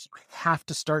I think you have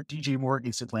to start DJ Moore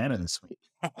against Atlanta this week.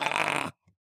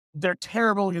 They're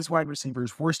terrible against wide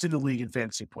receivers, worst in the league in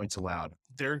fantasy points allowed.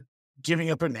 They're giving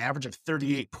up an average of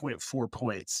 38.4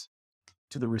 points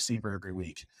to the receiver every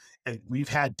week. And we've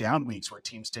had down weeks where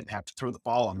teams didn't have to throw the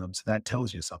ball on them. So that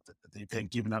tells you something, that they've been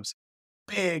giving up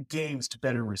big games to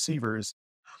better receivers.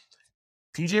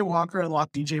 PJ Walker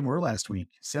unlocked DJ Moore last week.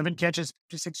 7 catches,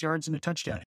 56 yards, and a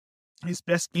touchdown. His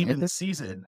best game in the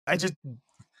season.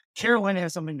 Carolina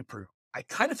has something to prove. I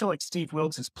kind of feel like Steve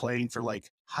Wilkes is playing for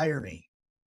hire me.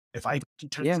 If I can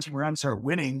turn this team around and start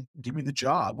winning, give me the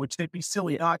job, which they'd be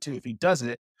silly not to if he does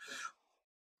it.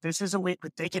 This is a week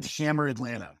that they could hammer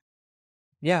Atlanta.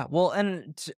 Yeah, well,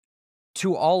 and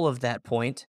to all of that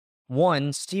point,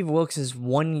 one, Steve Wilkes'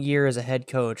 1 year as a head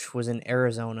coach was in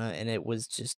Arizona, and it was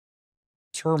just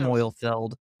turmoil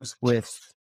filled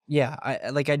with,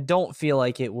 I don't feel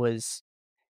like it was,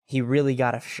 he really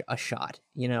got a shot,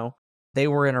 They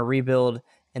were in a rebuild,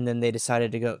 and then they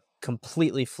decided to go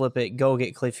completely flip it, go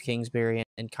get Cliff Kingsbury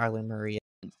and Kyler Murray.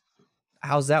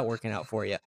 How's that working out for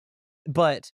you?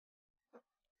 But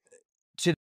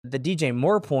to the DJ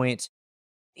Moore point,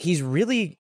 he's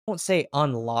really, I won't say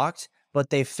unlocked,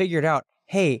 but they figured out,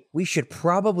 hey, we should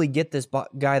probably get this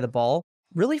guy the ball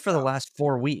really for the last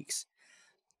 4 weeks.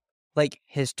 Like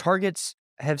his targets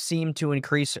have seemed to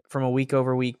increase from a week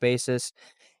over week basis.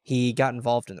 He got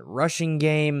involved in the rushing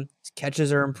game. His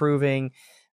catches are improving.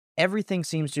 Everything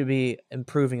seems to be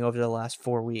improving over the last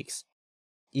 4 weeks,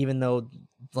 even though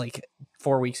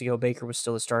 4 weeks ago, Baker was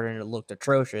still a starter and it looked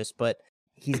atrocious, but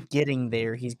he's getting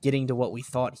there. He's getting to what we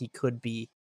thought he could be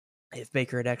if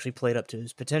Baker had actually played up to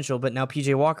his potential, but now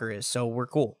PJ Walker is, so we're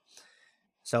cool.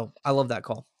 So I love that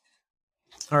call.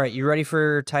 All right, you ready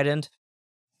for tight end?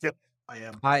 Yep, I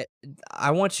am.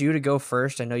 I want you to go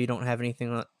first. I know you don't have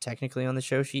anything technically on the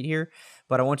show sheet here,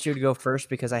 but I want you to go first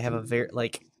because I have a very,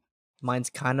 mine's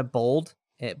kind of bold,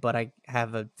 but I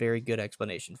have a very good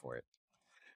explanation for it.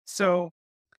 So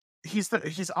he's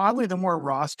oddly the more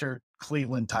rostered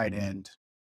Cleveland tight end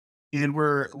And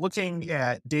we're looking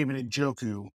at David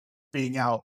Njoku being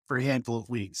out for a handful of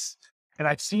weeks. And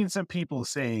I've seen some people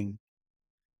saying,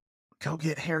 go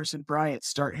get Harrison Bryant,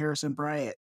 start Harrison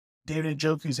Bryant. David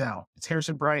Njoku's out. It's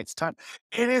Harrison Bryant's time.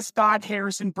 It is not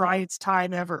Harrison Bryant's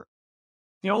time ever.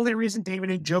 The only reason David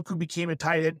Njoku became a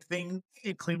tight end thing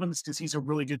in Cleveland is because he's a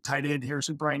really good tight end.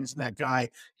 Harrison Bryant isn't that guy.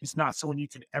 He's not someone you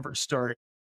can ever start.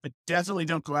 But definitely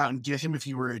don't go out and get him if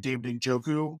you were a David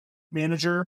Njoku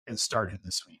manager and start him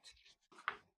this week.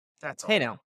 That's all. Hey,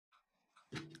 now,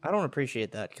 I don't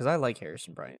appreciate that because I like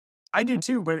Harrison Bryant. I do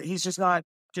too, but he's just not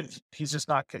good.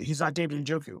 He's not David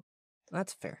Njoku.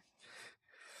 That's fair.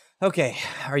 Okay,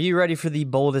 are you ready for the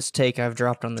boldest take I've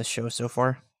dropped on this show so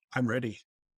far? I'm ready.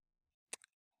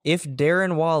 If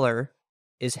Darren Waller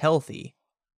is healthy,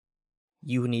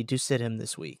 you need to sit him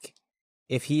this week.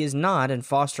 If he is not, and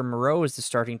Foster Moreau is the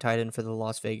starting tight end for the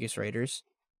Las Vegas Raiders,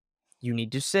 you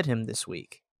need to sit him this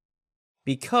week.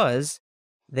 Because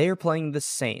they are playing the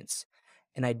Saints.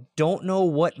 And I don't know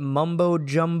what mumbo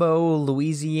jumbo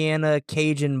Louisiana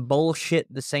Cajun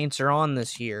bullshit the Saints are on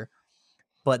this year,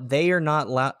 but they are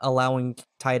not allowing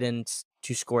tight ends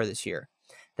to score this year.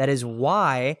 That is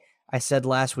why I said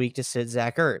last week to sit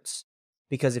Zach Ertz.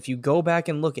 Because if you go back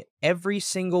and look at every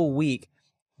single week,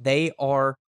 they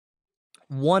are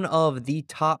one of the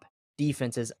top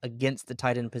defenses against the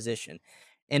tight end position.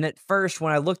 And at first,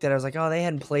 when I looked at it, I was like, oh, they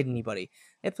hadn't played anybody.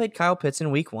 They played Kyle Pitts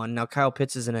in week 1. Now, Kyle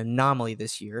Pitts is an anomaly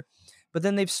this year. But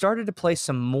then they've started to play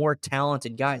some more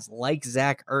talented guys like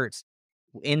Zach Ertz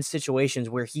in situations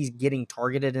where he's getting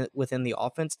targeted within the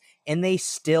offense, and they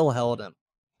still held him.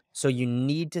 So you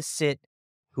need to sit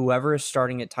whoever is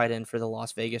starting at tight end for the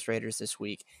Las Vegas Raiders this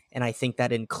week, and I think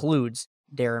that includes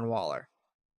Darren Waller.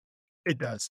 It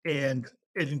does. And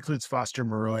it includes Foster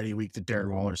Moreau any week that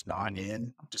Darren Waller's not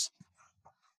in.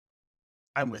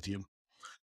 I'm with you.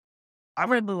 I'm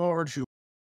going to move over to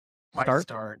my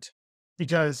start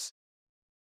because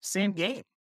same game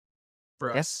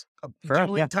for us.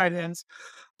 Tight ends.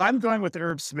 I'm going with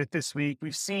Irv Smith this week.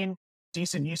 We've seen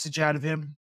decent usage out of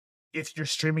him. If you're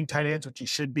streaming tight ends, which you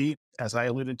should be, as I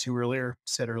alluded to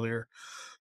said earlier,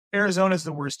 Arizona is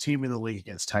the worst team in the league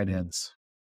against tight ends.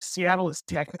 Seattle is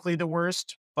technically the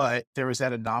worst, but there was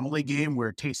that anomaly game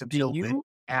where Taysom Hill went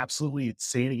absolutely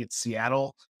insane against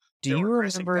Seattle. Do you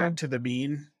remember back to the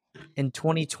mean in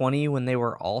 2020 when they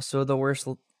were also the worst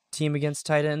team against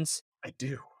tight ends? I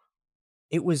do.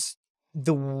 It was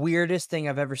the weirdest thing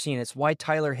I've ever seen. It's why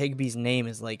Tyler Higbee's name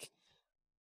is like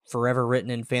forever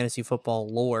written in fantasy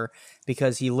football lore,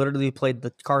 because he literally played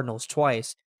the Cardinals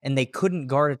twice and they couldn't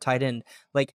guard a tight end.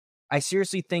 Like, I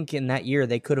seriously think in that year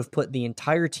they could have put the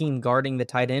entire team guarding the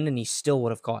tight end and he still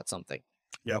would have caught something.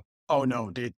 Yep. Oh no,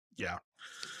 dude. Yeah.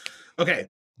 Okay.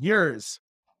 Yours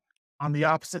on the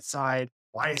opposite side.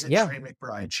 Why is it Trey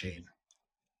McBride, Shane?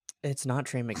 It's not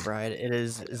Trey McBride. It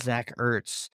is Zach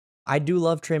Ertz. I do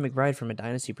love Trey McBride from a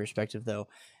dynasty perspective, though,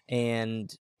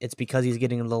 and it's because he's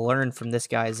getting to learn from this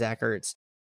guy, Zach Ertz.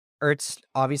 Ertz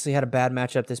obviously had a bad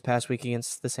matchup this past week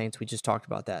against the Saints. We just talked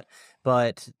about that.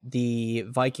 But the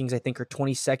Vikings, I think, are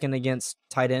 22nd against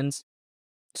tight ends.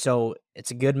 So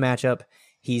it's a good matchup.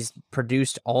 He's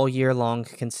produced all year long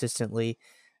consistently.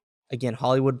 Again,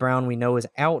 Hollywood Brown, we know, is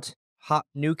out. Hot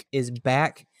Nuke is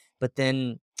back. But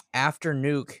then after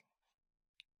Nuke,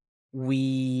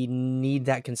 we need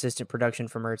that consistent production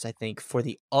from Ertz, I think, for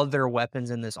the other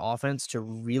weapons in this offense to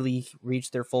really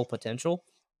reach their full potential.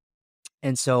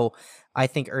 And so I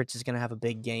think Ertz is going to have a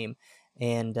big game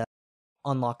and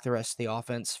unlock the rest of the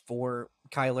offense for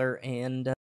Kyler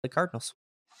and the Cardinals.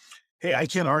 Hey, I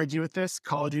can't argue with this.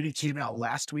 Call of Duty came out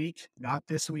last week, not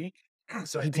this week.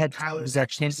 So I think Kyler's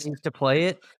actually to play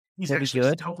it. He's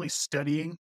actually totally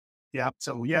studying. Yeah.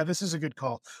 So yeah, this is a good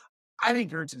call. I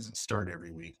think Ertz doesn't start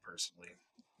every week, personally.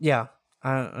 Yeah,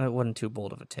 I wasn't too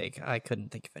bold of a take. I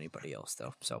couldn't think of anybody else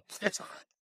though. So it's all right.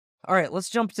 All right, let's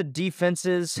jump to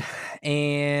defenses,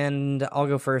 and I'll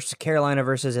go first. Carolina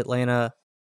versus Atlanta.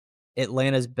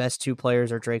 Atlanta's best two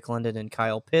players are Drake London and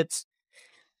Kyle Pitts.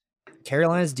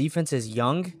 Carolina's defense is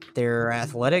young, they're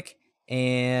athletic,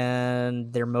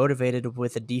 and they're motivated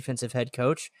with a defensive head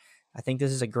coach. I think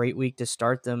this is a great week to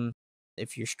start them.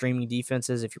 If you're streaming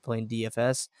defenses, if you're playing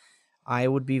DFS, I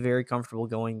would be very comfortable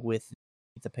going with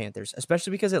the Panthers,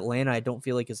 especially because Atlanta, I don't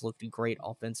feel like has looked great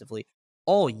offensively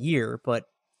all year, but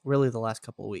really the last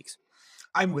couple of weeks.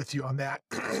 I'm with you on that.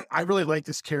 I really like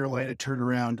this Carolina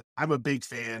turnaround. I'm a big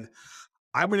fan.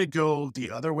 I'm going to go the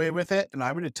other way with it, and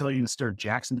I'm going to tell you to start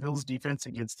Jacksonville's defense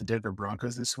against the Denver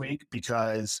Broncos this week,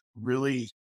 because really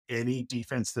any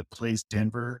defense that plays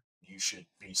Denver, you should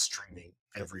be streaming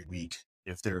every week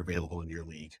if they're available in your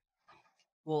league.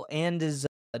 Well, and is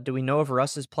Do we know if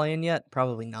Russ is playing yet?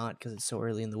 Probably not because it's so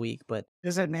early in the week, but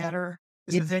Does it matter?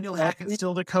 Is it, Nathaniel Hackett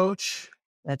still the coach?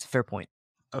 that's a fair point.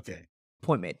 Okay.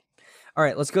 Point made. All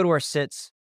right, let's go to our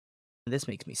sits. This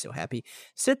makes me so happy.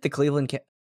 Sit the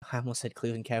I almost said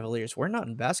Cleveland Cavaliers. We're not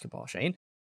in basketball, Shane.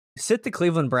 Sit the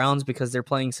Cleveland Browns because they're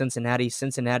playing Cincinnati.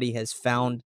 Cincinnati has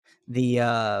found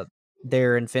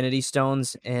their Infinity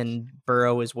Stones, and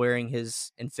Burrow is wearing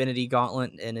his Infinity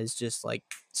Gauntlet and is just like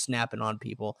snapping on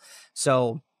people.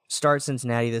 So start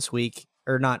Cincinnati this week,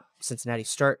 or not Cincinnati.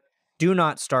 Do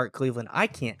not start Cleveland. I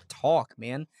can't talk,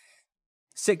 man.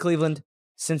 Sit Cleveland.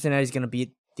 Cincinnati's going to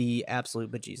beat the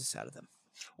absolute bejesus out of them.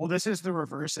 Well, this is the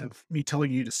reverse of me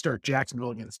telling you to start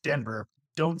Jacksonville against Denver.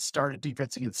 Don't start a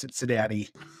defense against Cincinnati.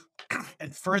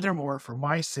 And furthermore, for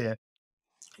my sit,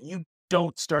 you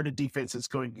don't start a defense that's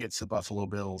going against the Buffalo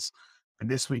Bills. And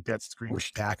this week, that's the Green Bay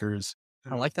Packers.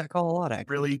 I like that call a lot,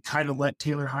 actually. Really kind of let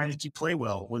Taylor Heineke play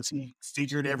well once he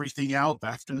figured everything out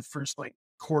after the first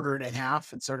quarter and a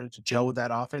half and started to gel with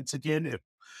that offense again.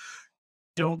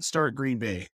 Don't start Green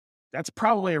Bay. That's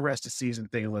probably a rest of season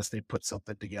thing unless they put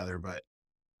something together, but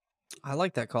I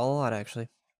like that call a lot, actually.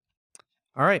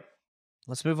 All right,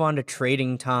 let's move on to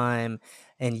trading time.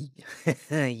 And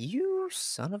you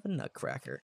son of a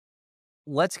nutcracker.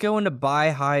 Let's go into buy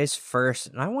highs first.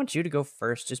 And I want you to go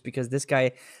first just because this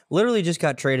guy literally just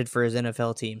got traded for his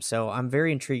NFL team. So I'm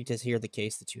very intrigued to hear the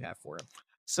case that you have for him.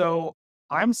 So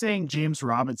I'm saying James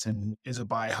Robinson is a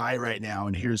buy high right now,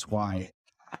 and here's why.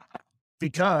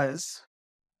 Because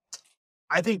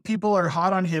I think people are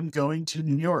hot on him going to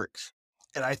New York,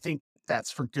 and I think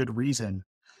that's for good reason.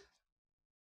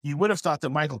 You would have thought that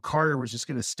Michael Carter was just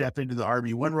going to step into the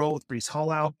RB1 role with Breece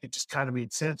Hall out. It just kind of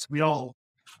made sense. We all,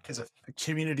 as a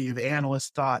community of analysts,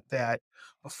 thought that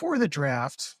before the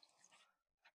draft,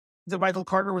 that Michael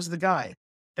Carter was the guy.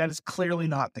 That is clearly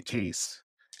not the case.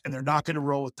 And they're not going to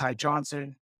roll with Ty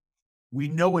Johnson. We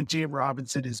know what James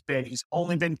Robinson has been. He's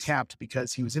only been capped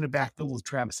because he was in a backfield with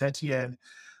Travis Etienne.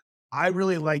 I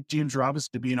really like James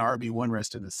Robinson to be an RB1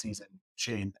 rest of the season,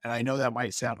 Shane. And I know that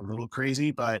might sound a little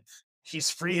crazy, but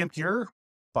he's free and pure,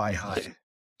 buy high.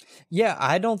 Yeah,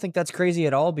 I don't think that's crazy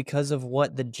at all because of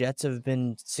what the Jets have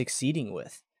been succeeding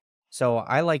with. So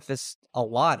I like this a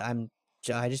lot.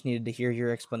 I just needed to hear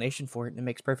your explanation for it, and it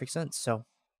makes perfect sense. So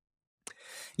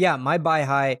yeah, my buy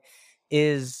high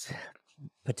is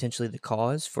potentially the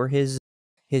cause for his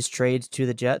trade to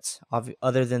the Jets,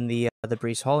 other than the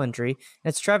Breece Hall injury. And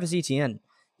it's Travis Etienne.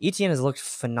 Etienne has looked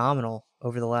phenomenal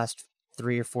over the last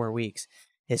 3 or 4 weeks.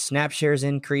 His snap shares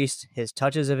increased. His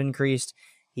touches have increased.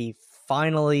 He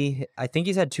finally, I think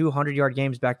he's had 200-yard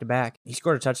games back to back. He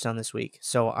scored a touchdown this week.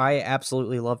 So I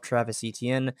absolutely love Travis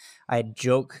Etienne. I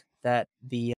joke that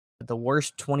the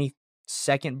worst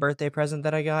 22nd birthday present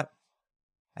that I got,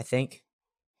 I think,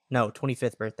 no,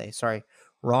 25th birthday. Sorry,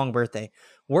 wrong birthday.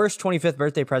 Worst 25th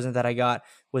birthday present that I got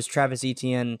was Travis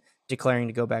Etienne declaring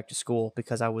to go back to school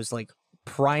because I was like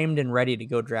primed and ready to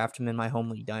go draft him in my home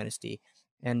league dynasty.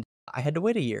 And I had to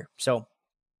wait a year. So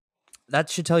that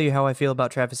should tell you how I feel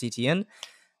about Travis Etienne.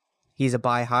 He's a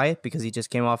buy high because he just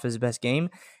came off his best game.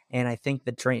 And I think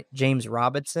that James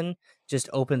Robinson just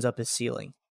opens up his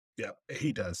ceiling. Yeah,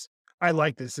 he does. I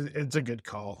like this. It's a good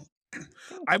call.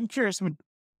 I'm curious when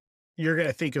you're going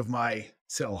to think of my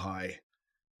sell high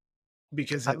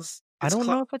because I don't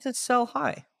know if it's a sell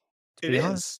high. It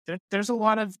is. There's a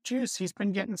lot of juice. He's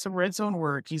been getting some red zone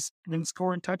work. He's been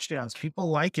scoring touchdowns. People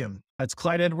like him. That's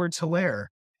Clyde Edwards-Helaire.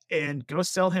 And go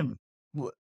sell him.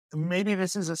 Maybe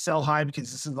this is a sell high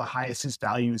because this is the highest his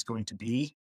value is going to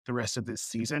be the rest of this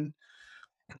season.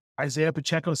 Isaiah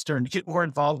Pacheco's starting to get more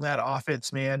involved in that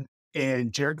offense, man.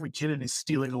 And Jerick McKinnon is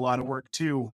stealing a lot of work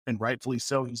too. And rightfully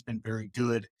so. He's been very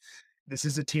good. This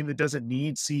is a team that doesn't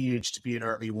need CEH to be an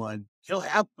RB1. He'll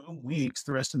have boom weeks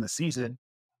the rest of the season.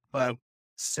 But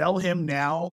sell him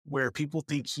now where people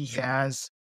think he has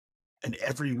an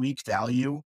every week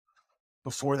value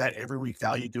before that every week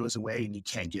value goes away and you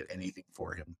can't get anything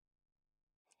for him.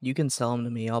 You can sell him to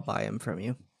me. I'll buy him from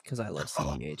you because I love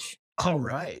CEH. All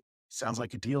right. Sounds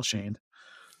like a deal, Shane.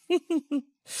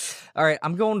 All right.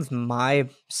 I'm going with my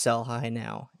sell high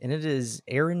now, and it is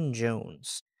Aaron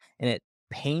Jones. And it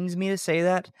pains me to say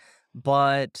that,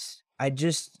 but I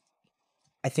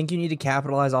think you need to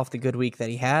capitalize off the good week that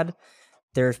he had.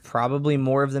 There's probably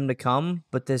more of them to come,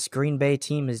 but this Green Bay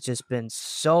team has just been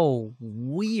so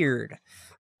weird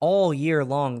all year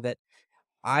long that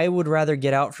I would rather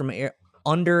get out from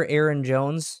under Aaron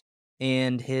Jones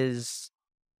and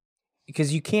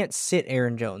because you can't sit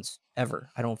Aaron Jones ever,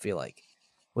 I don't feel like,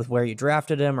 with where you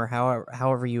drafted him or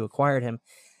however you acquired him.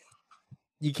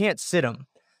 You can't sit him.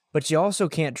 But you also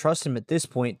can't trust him at this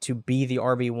point to be the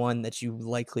RB1 that you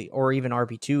likely, or even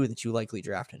RB2 that you likely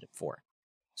drafted him for.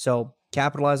 So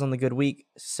capitalize on the good week,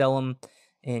 sell him,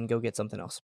 and go get something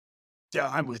else. Yeah,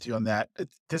 I'm with you on that.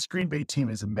 This Green Bay team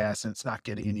is a mess, and it's not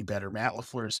getting any better. Matt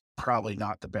LaFleur is probably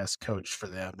not the best coach for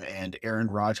them, and Aaron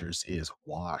Rodgers is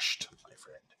washed, my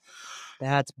friend.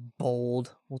 That's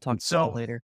bold. We'll talk And about that so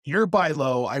later. your buy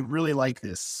low, I really like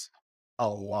this a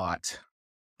lot.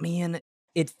 Man,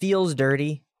 it feels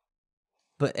dirty,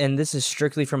 and this is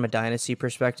strictly from a dynasty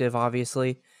perspective,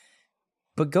 obviously.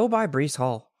 But go buy Breece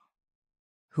Hall.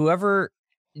 Whoever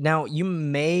now you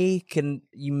may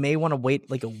want to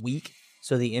wait like a week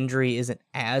so the injury isn't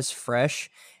as fresh,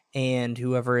 and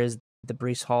whoever is the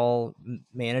Breece Hall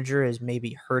manager is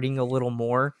maybe hurting a little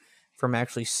more from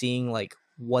actually seeing like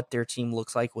what their team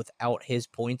looks like without his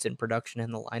points and production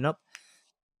in the lineup.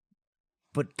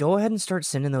 But go ahead and start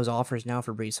sending those offers now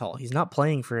for Breece Hall. He's not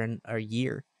playing for a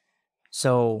year.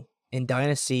 So in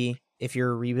Dynasty, if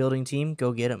you're a rebuilding team,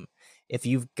 go get him. If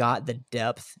you've got the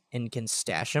depth and can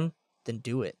stash him, then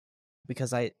do it.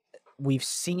 Because we've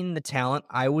seen the talent.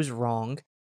 I was wrong.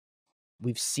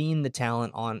 We've seen the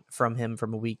talent from him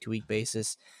from a week-to-week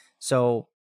basis. So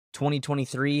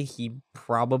 2023, he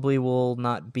probably will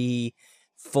not be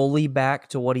fully back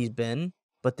to what he's been,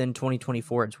 but then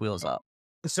 2024, it's wheels up.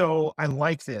 So I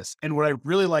like this. And what I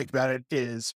really like about it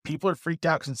is people are freaked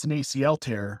out because it's an ACL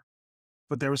tear,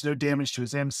 but there was no damage to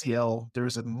his MCL. There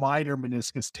was a minor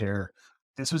meniscus tear.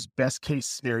 This was best case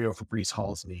scenario for Breece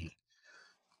Hall's knee.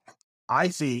 I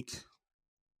think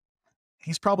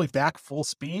he's probably back full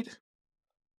speed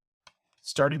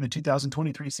starting the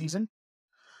 2023 season.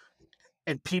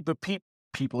 And people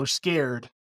are scared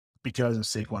because of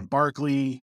Saquon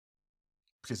Barkley,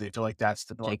 because they feel like that's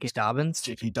the J.K. Dobbins.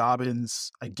 J.K.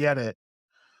 Dobbins. I get it.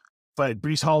 But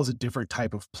Breece Hall is a different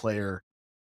type of player,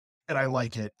 and I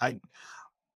like it.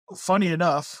 Funny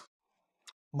enough,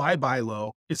 my buy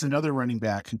low is another running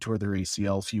back who tore their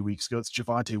ACL a few weeks ago. It's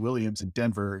Javonte Williams in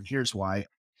Denver, and here's why.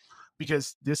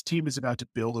 Because this team is about to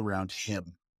build around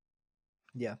him.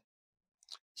 Yeah.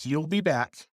 He'll be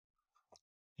back.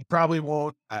 He probably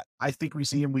won't. I think we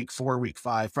see him week 4, week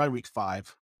 5, probably week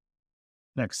 5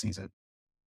 next season.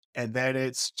 And then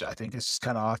I think it's just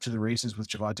kind of off to the races with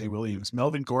Javonte Williams.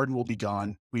 Melvin Gordon will be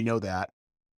gone. We know that.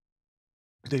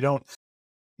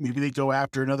 Maybe they go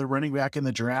after another running back in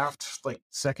the draft, like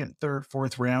 2nd, 3rd,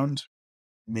 4th round.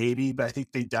 Maybe, but I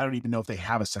don't even know if they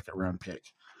have a 2nd round pick.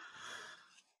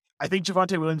 I think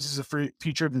Javonte Williams is a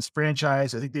future of this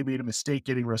franchise. I think they made a mistake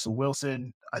getting Russell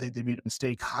Wilson. I think they made a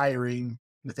mistake hiring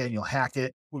Nathaniel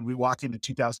Hackett. When we walk into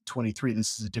 2023,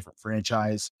 this is a different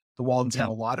franchise. The Waldens have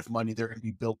a lot of money. They're going to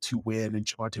be built to win, and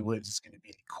Javonte Williams is going to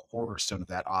be the cornerstone of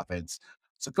that offense.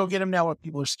 So go get him now when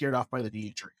people are scared off by the knee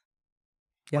injury.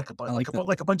 Yeah, like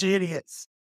a bunch of idiots.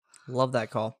 Love that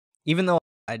call. Even though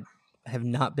I have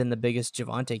not been the biggest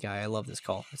Javonte guy, I love this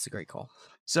call. It's a great call.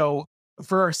 So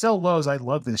for our sell lows, I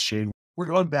love this, Shane. We're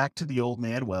going back to the old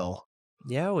man well.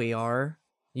 Yeah, we are.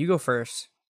 You go first.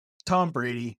 Tom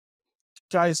Brady.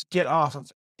 Guys, get off of.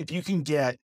 If you can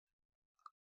get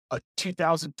a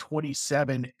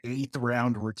 2027 8th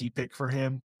round rookie pick for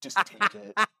him, just take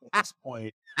it at this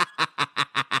point.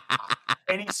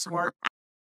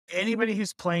 Anybody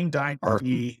who's playing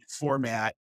Dynasty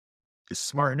format is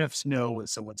smart enough to know when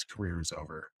someone's career is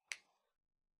over.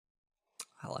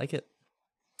 I like it.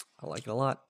 I like it a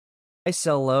lot. My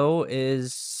sell low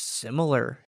is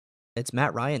similar. It's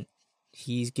Matt Ryan.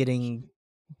 He's getting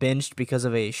benched because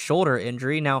of a shoulder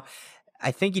injury. Now,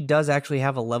 I think he does actually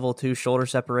have a level 2 shoulder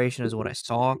separation is what I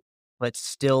saw, but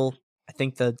still, I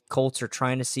think the Colts are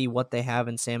trying to see what they have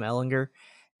in Sam Ehlinger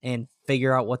and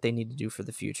figure out what they need to do for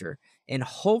the future. And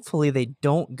hopefully they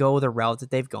don't go the route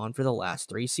that they've gone for the last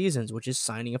 3 seasons, which is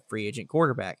signing a free agent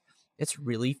quarterback. It's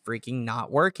really freaking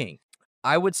not working.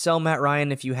 I would sell Matt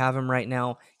Ryan if you have him right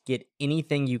now. Get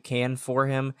anything you can for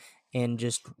him and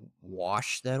just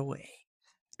wash that away.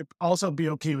 Also be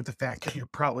okay with the fact that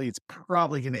it's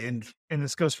probably going to end, and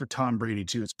this goes for Tom Brady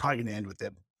too, it's probably going to end with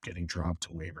them getting dropped to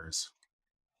waivers.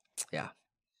 Yeah.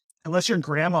 Unless your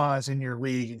grandma's in your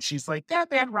league and she's like, that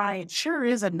Matt Ryan sure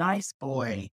is a nice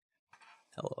boy.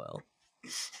 LOL.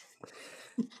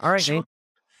 All right, Nate.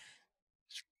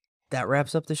 That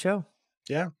wraps up the show.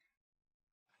 Yeah.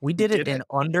 We did it in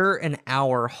under an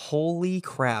hour. Holy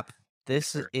crap.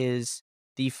 This is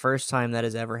the first time that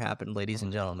has ever happened, ladies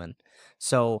and gentlemen.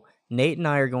 So Nate and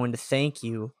I are going to thank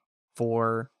you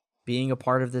for being a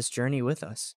part of this journey with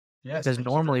us. Yes. Because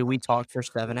normally we talk for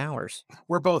 7 hours.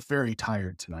 We're both very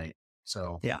tired tonight.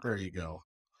 So yeah, there you go.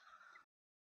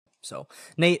 So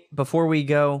Nate, before we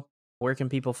go, where can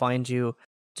people find you?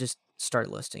 Just start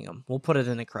listing them. We'll put it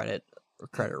in a credit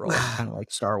roll, kind of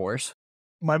like Star Wars.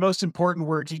 My most important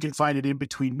work, you can find it in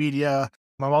Between Media.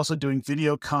 I'm also doing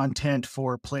video content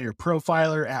for Player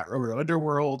Profiler at Roto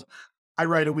Underworld. I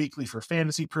write a weekly for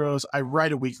Fantasy Pros. I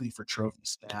write a weekly for Trophy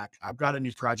Stack. I've got a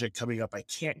new project coming up I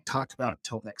can't talk about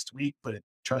until next week, but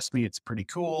trust me, it's pretty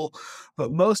cool.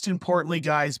 But most importantly,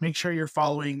 guys, make sure you're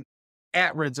following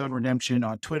at Red Zone Redemption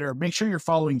on Twitter. Make sure you're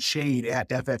following Shade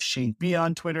at FF Shade B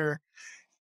on Twitter.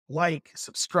 Like,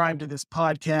 subscribe to this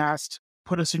podcast,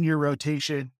 put us in your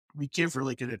rotation. We give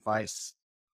really good advice.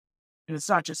 And it's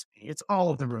not just me, it's all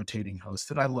of the rotating hosts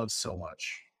that I love so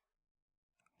much.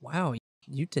 Wow,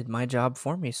 you did my job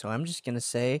for me, so I'm just going to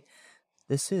say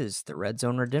this is the Red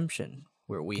Zone Redemption,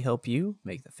 where we help you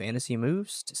make the fantasy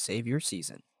moves to save your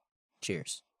season.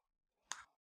 Cheers.